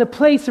start in the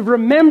place of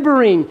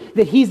remembering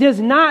that He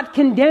does not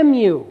condemn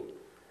you.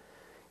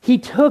 He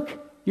took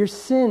your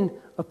sin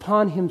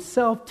upon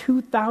Himself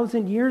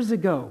 2,000 years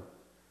ago.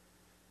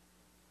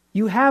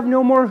 You have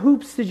no more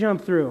hoops to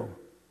jump through.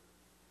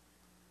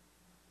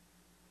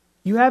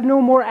 You have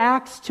no more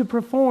acts to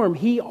perform.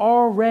 He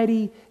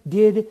already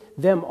did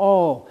them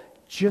all,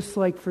 just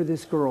like for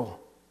this girl.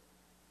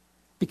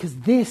 Because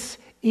this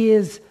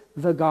is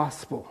the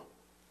gospel.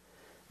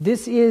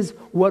 This is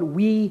what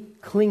we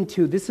cling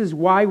to. This is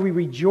why we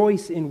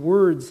rejoice in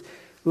words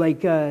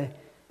like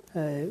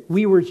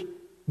we were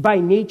by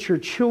nature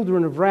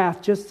children of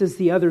wrath, just as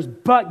the others.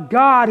 But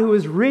God, who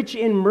is rich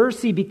in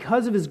mercy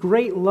because of His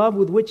great love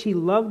with which He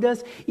loved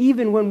us,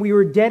 even when we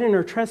were dead in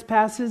our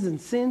trespasses and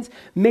sins,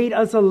 made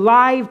us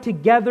alive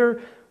together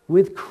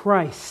with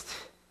Christ.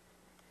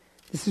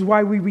 This is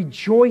why we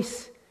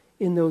rejoice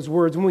in those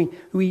words. When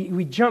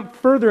we jump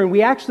further and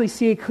we actually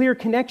see a clear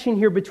connection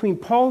here between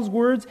Paul's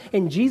words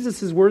and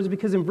Jesus' words,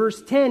 because in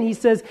verse 10 he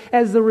says,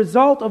 as the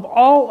result of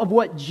all of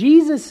what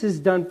Jesus has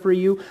done for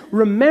you,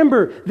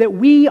 remember that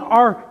we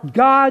are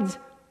God's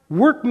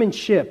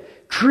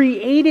workmanship,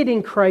 created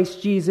in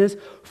Christ Jesus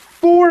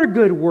for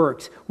good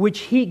works,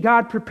 which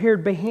God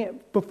prepared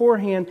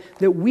beforehand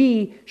that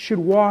we should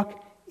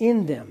walk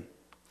in them.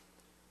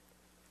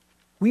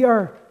 We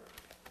are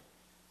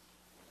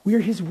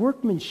His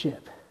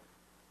workmanship.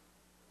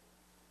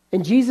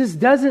 And Jesus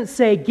doesn't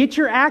say, get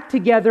your act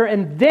together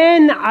and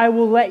then I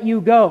will let you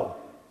go.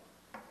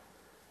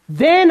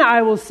 Then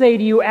I will say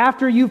to you,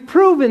 after you've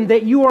proven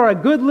that you are a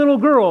good little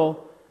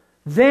girl,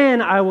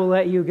 then I will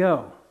let you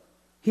go.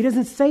 He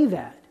doesn't say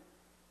that.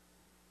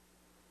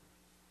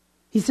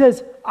 He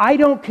says, I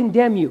don't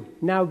condemn you.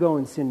 Now go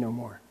and sin no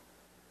more.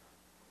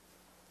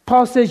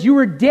 Paul says, you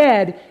were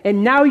dead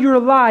and now you're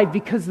alive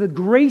because the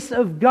grace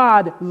of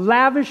God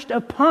lavished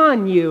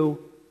upon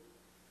you.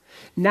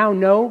 Now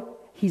know,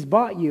 He's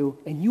bought you,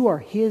 and you are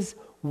His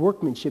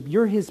workmanship.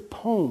 You're His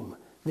poem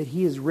that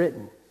He has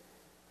written.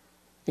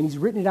 And He's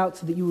written it out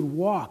so that you would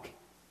walk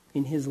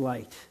in His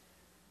light.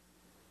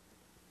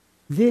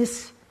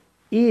 This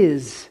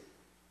is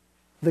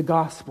the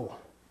gospel.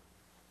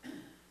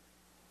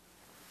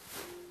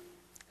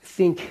 I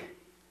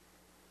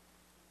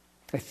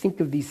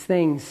think of these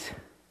things,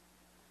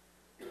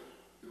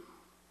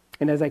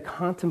 and as I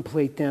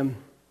contemplate them,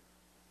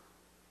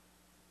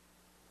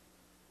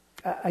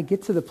 I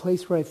get to the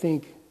place where I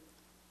think,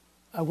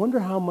 I wonder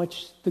how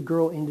much the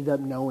girl ended up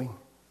knowing.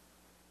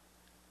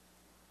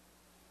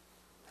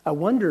 I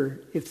wonder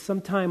if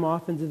sometime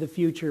off into the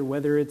future,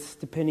 whether it's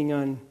depending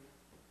on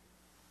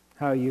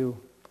how you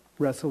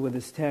wrestle with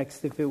this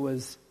text, if it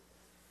was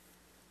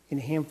in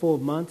a handful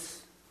of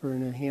months or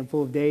in a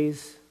handful of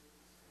days,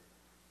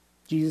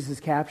 Jesus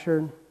is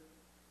captured,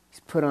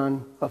 He's put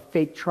on a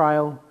fake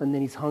trial, and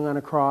then He's hung on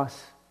a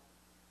cross,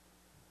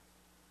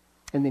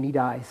 and then He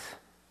dies.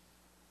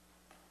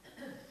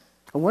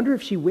 I wonder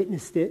if she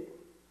witnessed it.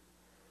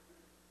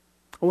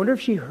 I wonder if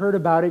she heard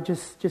about it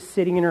just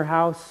sitting in her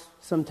house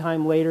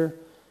sometime later.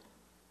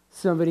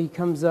 Somebody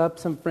comes up,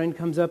 some friend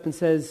comes up and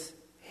says,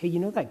 hey, you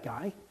know that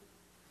guy?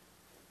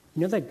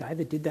 You know that guy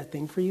that did that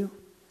thing for you?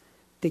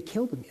 They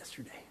killed him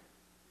yesterday.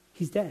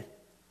 He's dead.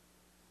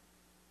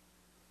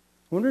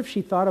 I wonder if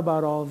she thought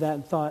about all of that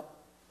and thought,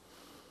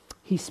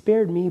 He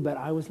spared me, but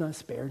I was not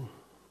spared.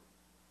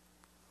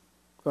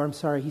 Or I'm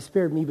sorry, he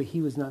spared me, but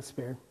he was not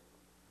spared.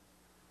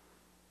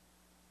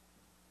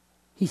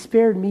 He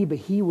spared me, but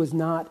he was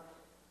not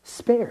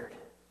spared.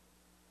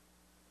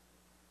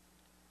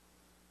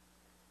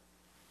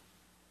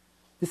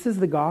 This is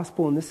the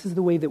gospel, and this is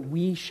the way that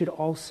we should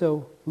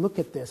also look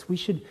at this. We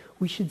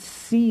should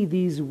see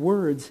these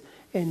words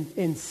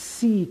and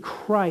see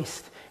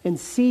Christ and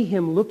see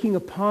him looking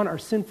upon our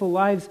sinful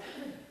lives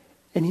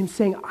and him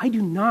saying, I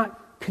do not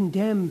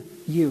condemn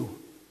you.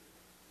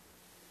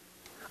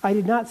 I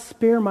did not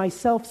spare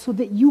myself so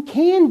that you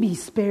can be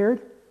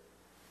spared.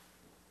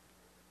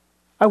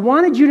 I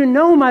wanted you to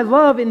know my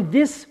love in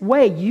this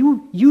way.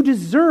 You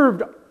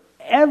deserved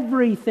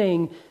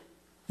everything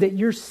that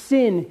your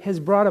sin has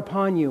brought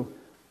upon you.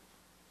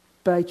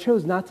 But I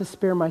chose not to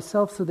spare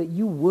myself so that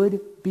you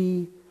would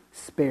be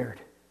spared.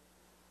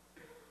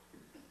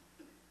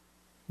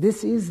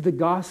 This is the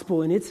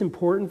gospel, and it's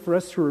important for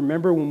us to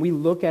remember when we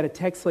look at a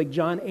text like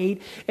John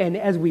 8, and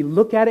as we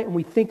look at it and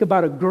we think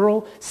about a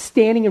girl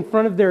standing in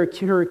front of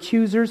her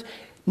accusers,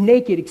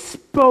 naked,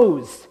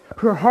 exposed,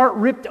 her heart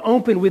ripped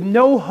open with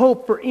no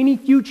hope for any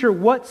future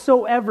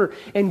whatsoever.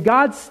 And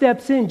God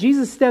steps in,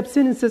 Jesus steps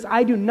in and says,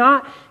 I do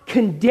not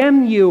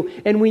condemn you.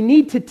 And we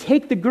need to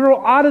take the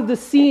girl out of the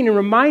scene and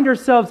remind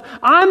ourselves,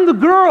 I'm the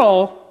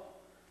girl,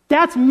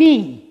 that's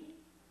me.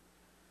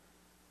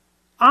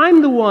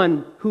 I'm the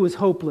one who was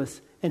hopeless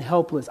and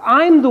helpless.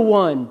 I'm the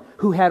one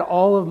who had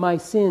all of my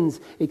sins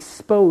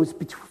exposed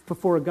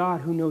before a God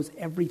who knows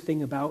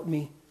everything about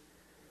me.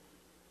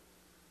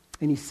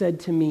 And he said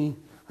to me,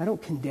 I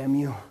don't condemn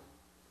you.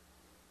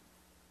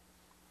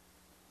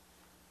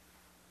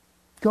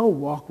 Go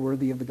walk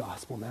worthy of the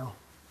gospel now.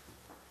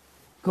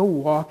 Go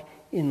walk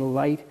in the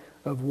light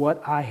of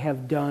what I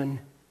have done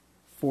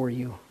for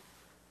you.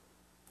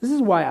 This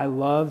is why I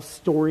love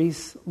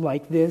stories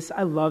like this.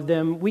 I love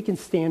them. We can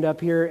stand up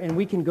here and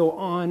we can go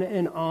on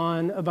and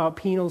on about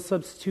penal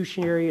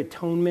substitutionary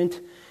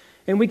atonement.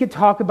 And we could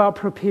talk about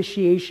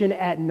propitiation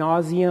ad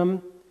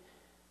nauseum.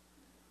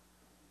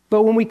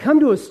 But when we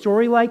come to a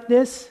story like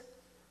this,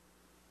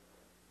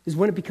 is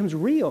when it becomes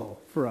real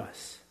for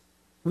us.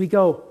 We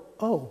go,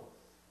 oh,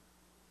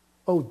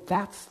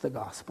 that's the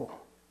gospel.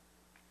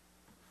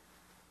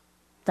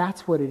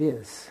 That's what it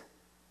is.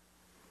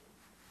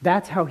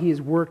 That's how he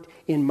has worked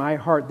in my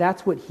heart.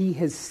 That's what he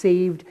has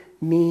saved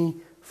me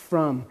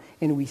from.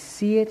 And we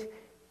see it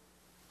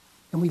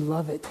and we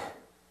love it.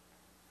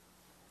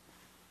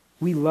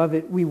 We love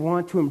it. We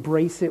want to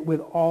embrace it with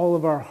all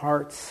of our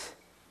hearts.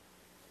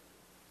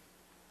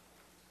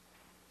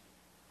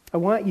 I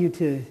want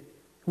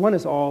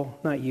us all,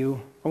 not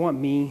you. I want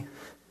me.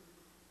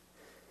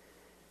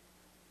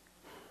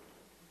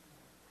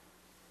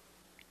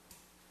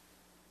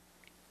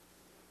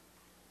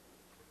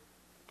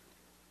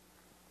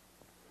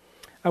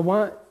 I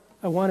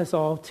want us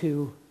all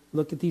to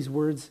look at these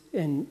words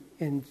and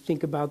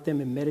think about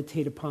them and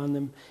meditate upon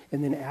them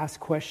and then ask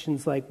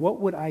questions like, what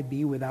would I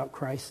be without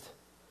Christ?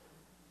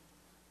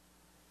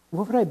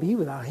 What would I be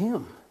without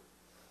him?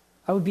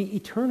 I would be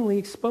eternally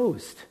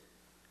exposed.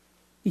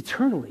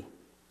 Eternally.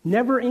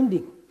 Never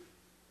ending.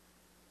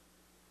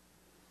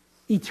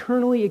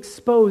 Eternally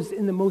exposed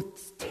in the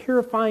most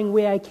terrifying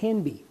way I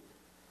can be.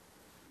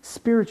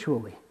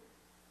 Spiritually.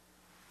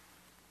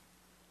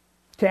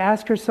 To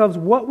ask ourselves,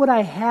 what would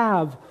I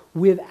have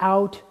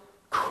without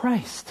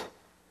Christ?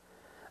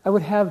 I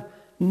would have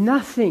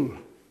nothing.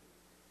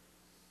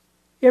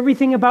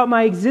 Everything about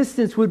my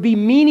existence would be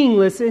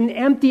meaningless and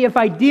empty if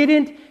I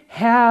didn't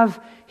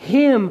have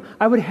him.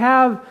 I would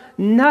have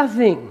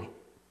nothing.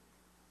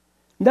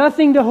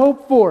 Nothing to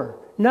hope for.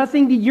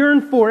 Nothing to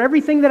yearn for.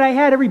 Everything that I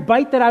had, every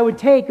bite that I would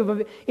take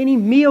of any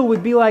meal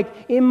would be like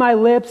in my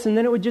lips, and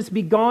then it would just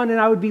be gone and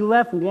I would be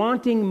left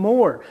wanting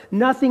more.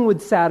 Nothing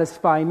would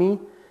satisfy me.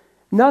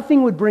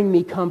 Nothing would bring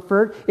me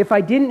comfort. If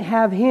I didn't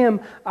have him,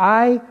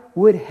 I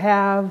would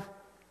have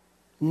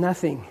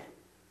nothing.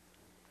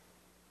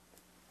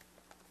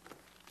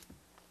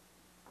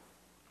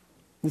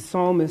 The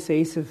psalmist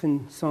Asaph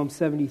in Psalm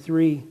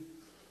 73,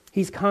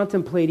 he's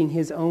contemplating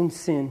his own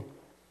sin.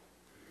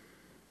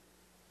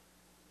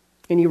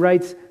 And he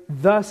writes,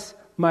 "Thus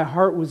my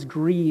heart was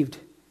grieved,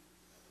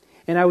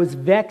 and I was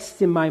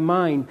vexed in my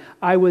mind.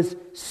 I was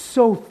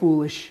so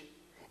foolish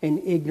and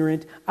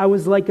ignorant. I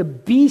was like a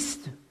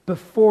beast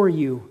before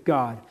you,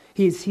 God."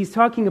 He's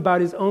talking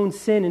about his own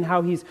sin and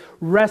how he's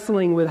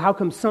wrestling with how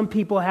come some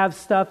people have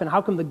stuff and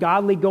how come the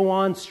godly go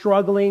on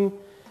struggling.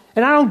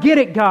 And I don't get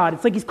it, God.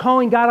 It's like he's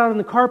calling God out on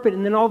the carpet,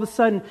 and then all of a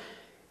sudden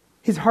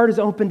his heart is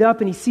opened up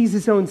and he sees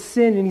his own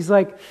sin and he's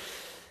like,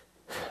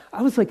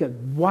 I was like a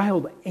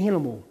wild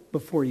animal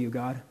before you,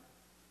 God.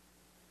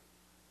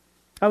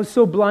 I was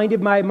so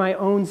blinded by my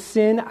own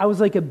sin, I was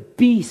like a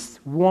beast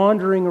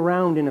wandering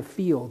around in a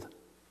field.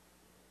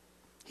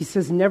 He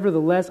says,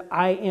 nevertheless,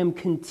 I am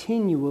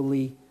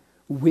continually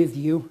with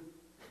you.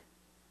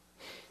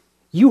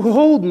 You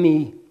hold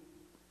me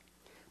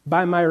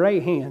by my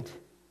right hand.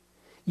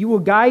 You will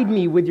guide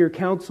me with your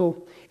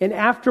counsel, and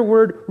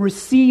afterward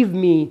receive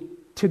me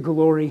to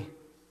glory.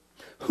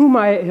 Whom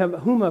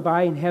have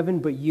I in heaven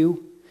but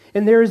you?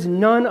 And there is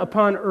none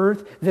upon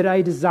earth that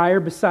I desire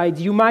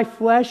besides you. My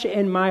flesh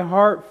and my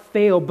heart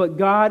fail, but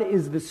God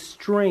is the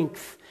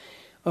strength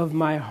of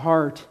my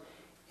heart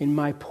and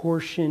my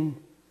portion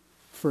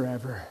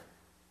forever.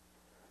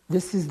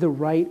 This is the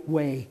right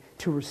way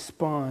to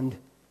respond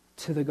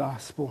to the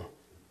gospel.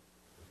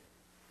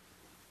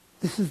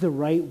 This is the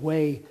right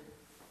way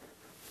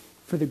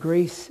for the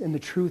grace and the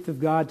truth of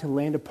God to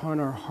land upon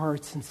our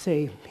hearts and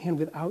say, man,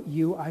 without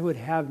you, I would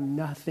have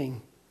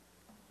nothing.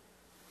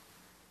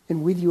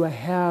 And with you, I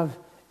have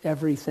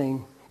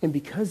everything. And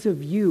because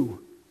of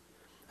you,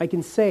 I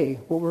can say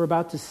what we're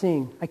about to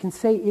sing. I can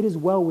say, it is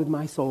well with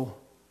my soul.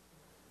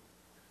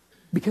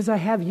 Because I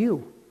have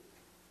you.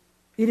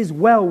 It is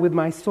well with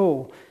my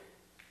soul.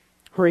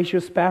 Horatio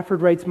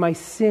Spafford writes, my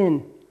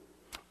sin,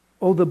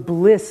 oh, the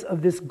bliss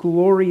of this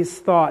glorious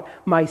thought.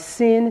 My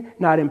sin,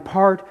 not in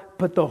part,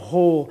 but the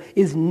whole,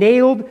 is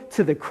nailed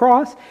to the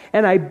cross,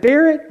 and I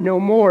bear it no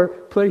more.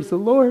 Praise the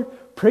Lord,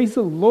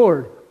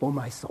 oh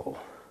my soul.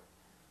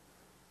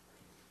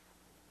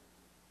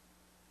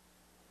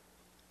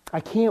 I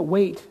can't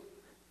wait.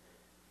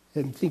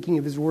 I'm thinking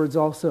of his words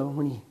also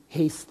when he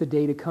hastes the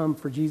day to come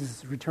for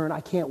Jesus' return. I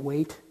can't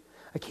wait.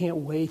 I can't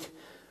wait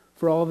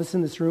for all of us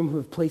in this room who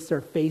have placed our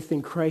faith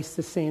in Christ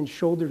to stand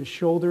shoulder to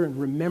shoulder and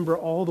remember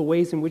all the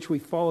ways in which we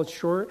fall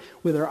short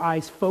with our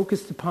eyes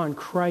focused upon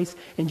Christ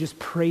and just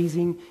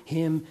praising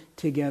him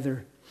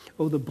together.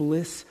 Oh, the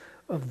bliss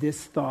of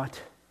this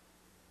thought.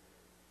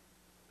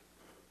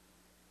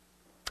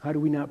 How do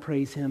we not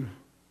praise him?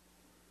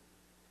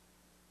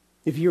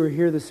 If you are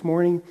here this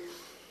morning,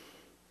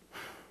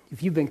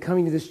 if you've been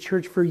coming to this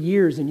church for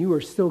years and you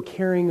are still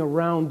carrying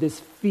around this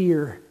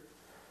fear,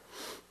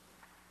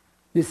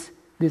 this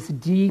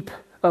deep,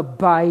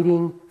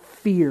 abiding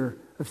fear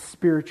of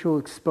spiritual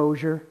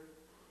exposure,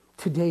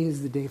 today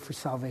is the day for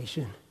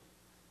salvation.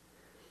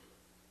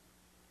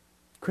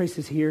 Christ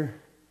is here.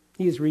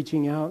 He is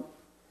reaching out.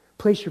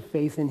 Place your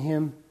faith in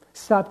him.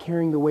 Stop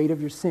carrying the weight of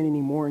your sin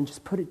anymore and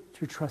just put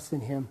your trust in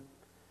him.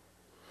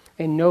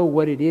 And know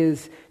what it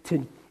is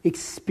to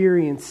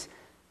experience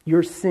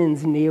your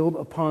sins nailed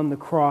upon the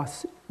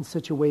cross in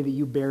such a way that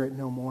you bear it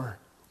no more,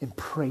 and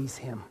praise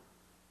him.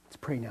 Let's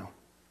pray now.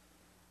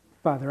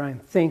 Father, I am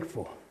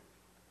thankful.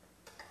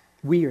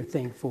 We are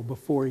thankful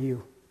before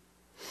you.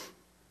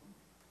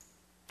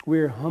 We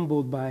are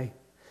humbled by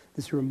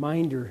this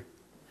reminder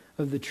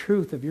of the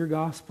truth of your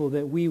gospel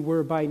that we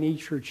were by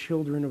nature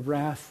children of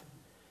wrath.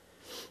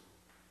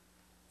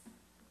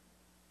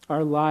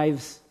 Our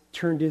lives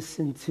turned us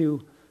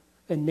into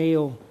a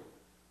nail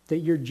that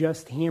your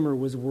just hammer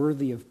was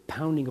worthy of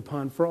pounding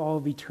upon for all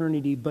of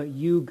eternity. But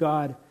you,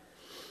 God,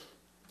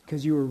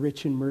 because you were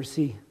rich in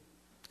mercy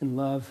and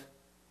love,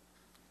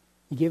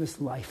 you gave us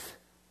life.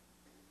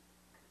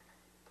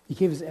 You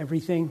gave us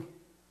everything.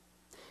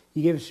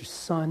 You gave us your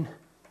Son.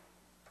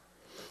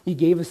 You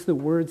gave us the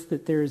words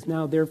that there is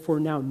now,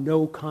 therefore now,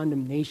 no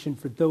condemnation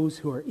for those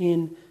who are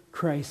in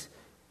Christ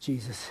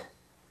Jesus.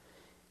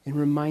 And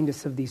remind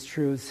us of these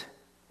truths.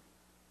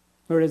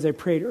 Lord, as I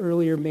prayed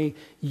earlier, may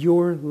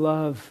your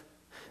love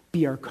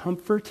be our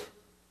comfort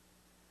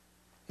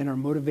and our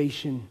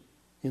motivation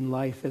in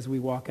life as we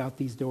walk out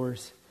these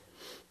doors.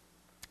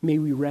 May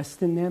we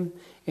rest in them,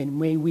 and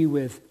may we,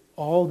 with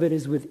all that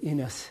is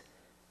within us,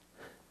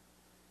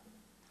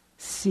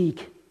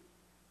 seek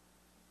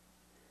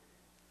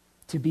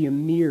to be a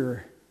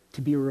mirror,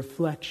 to be a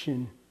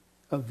reflection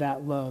of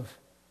that love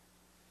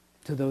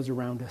to those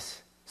around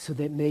us, so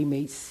that they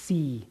may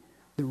see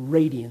the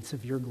radiance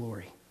of your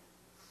glory.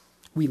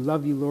 We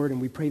love you, Lord, and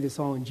we pray this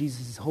all in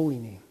Jesus' holy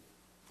name.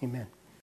 Amen.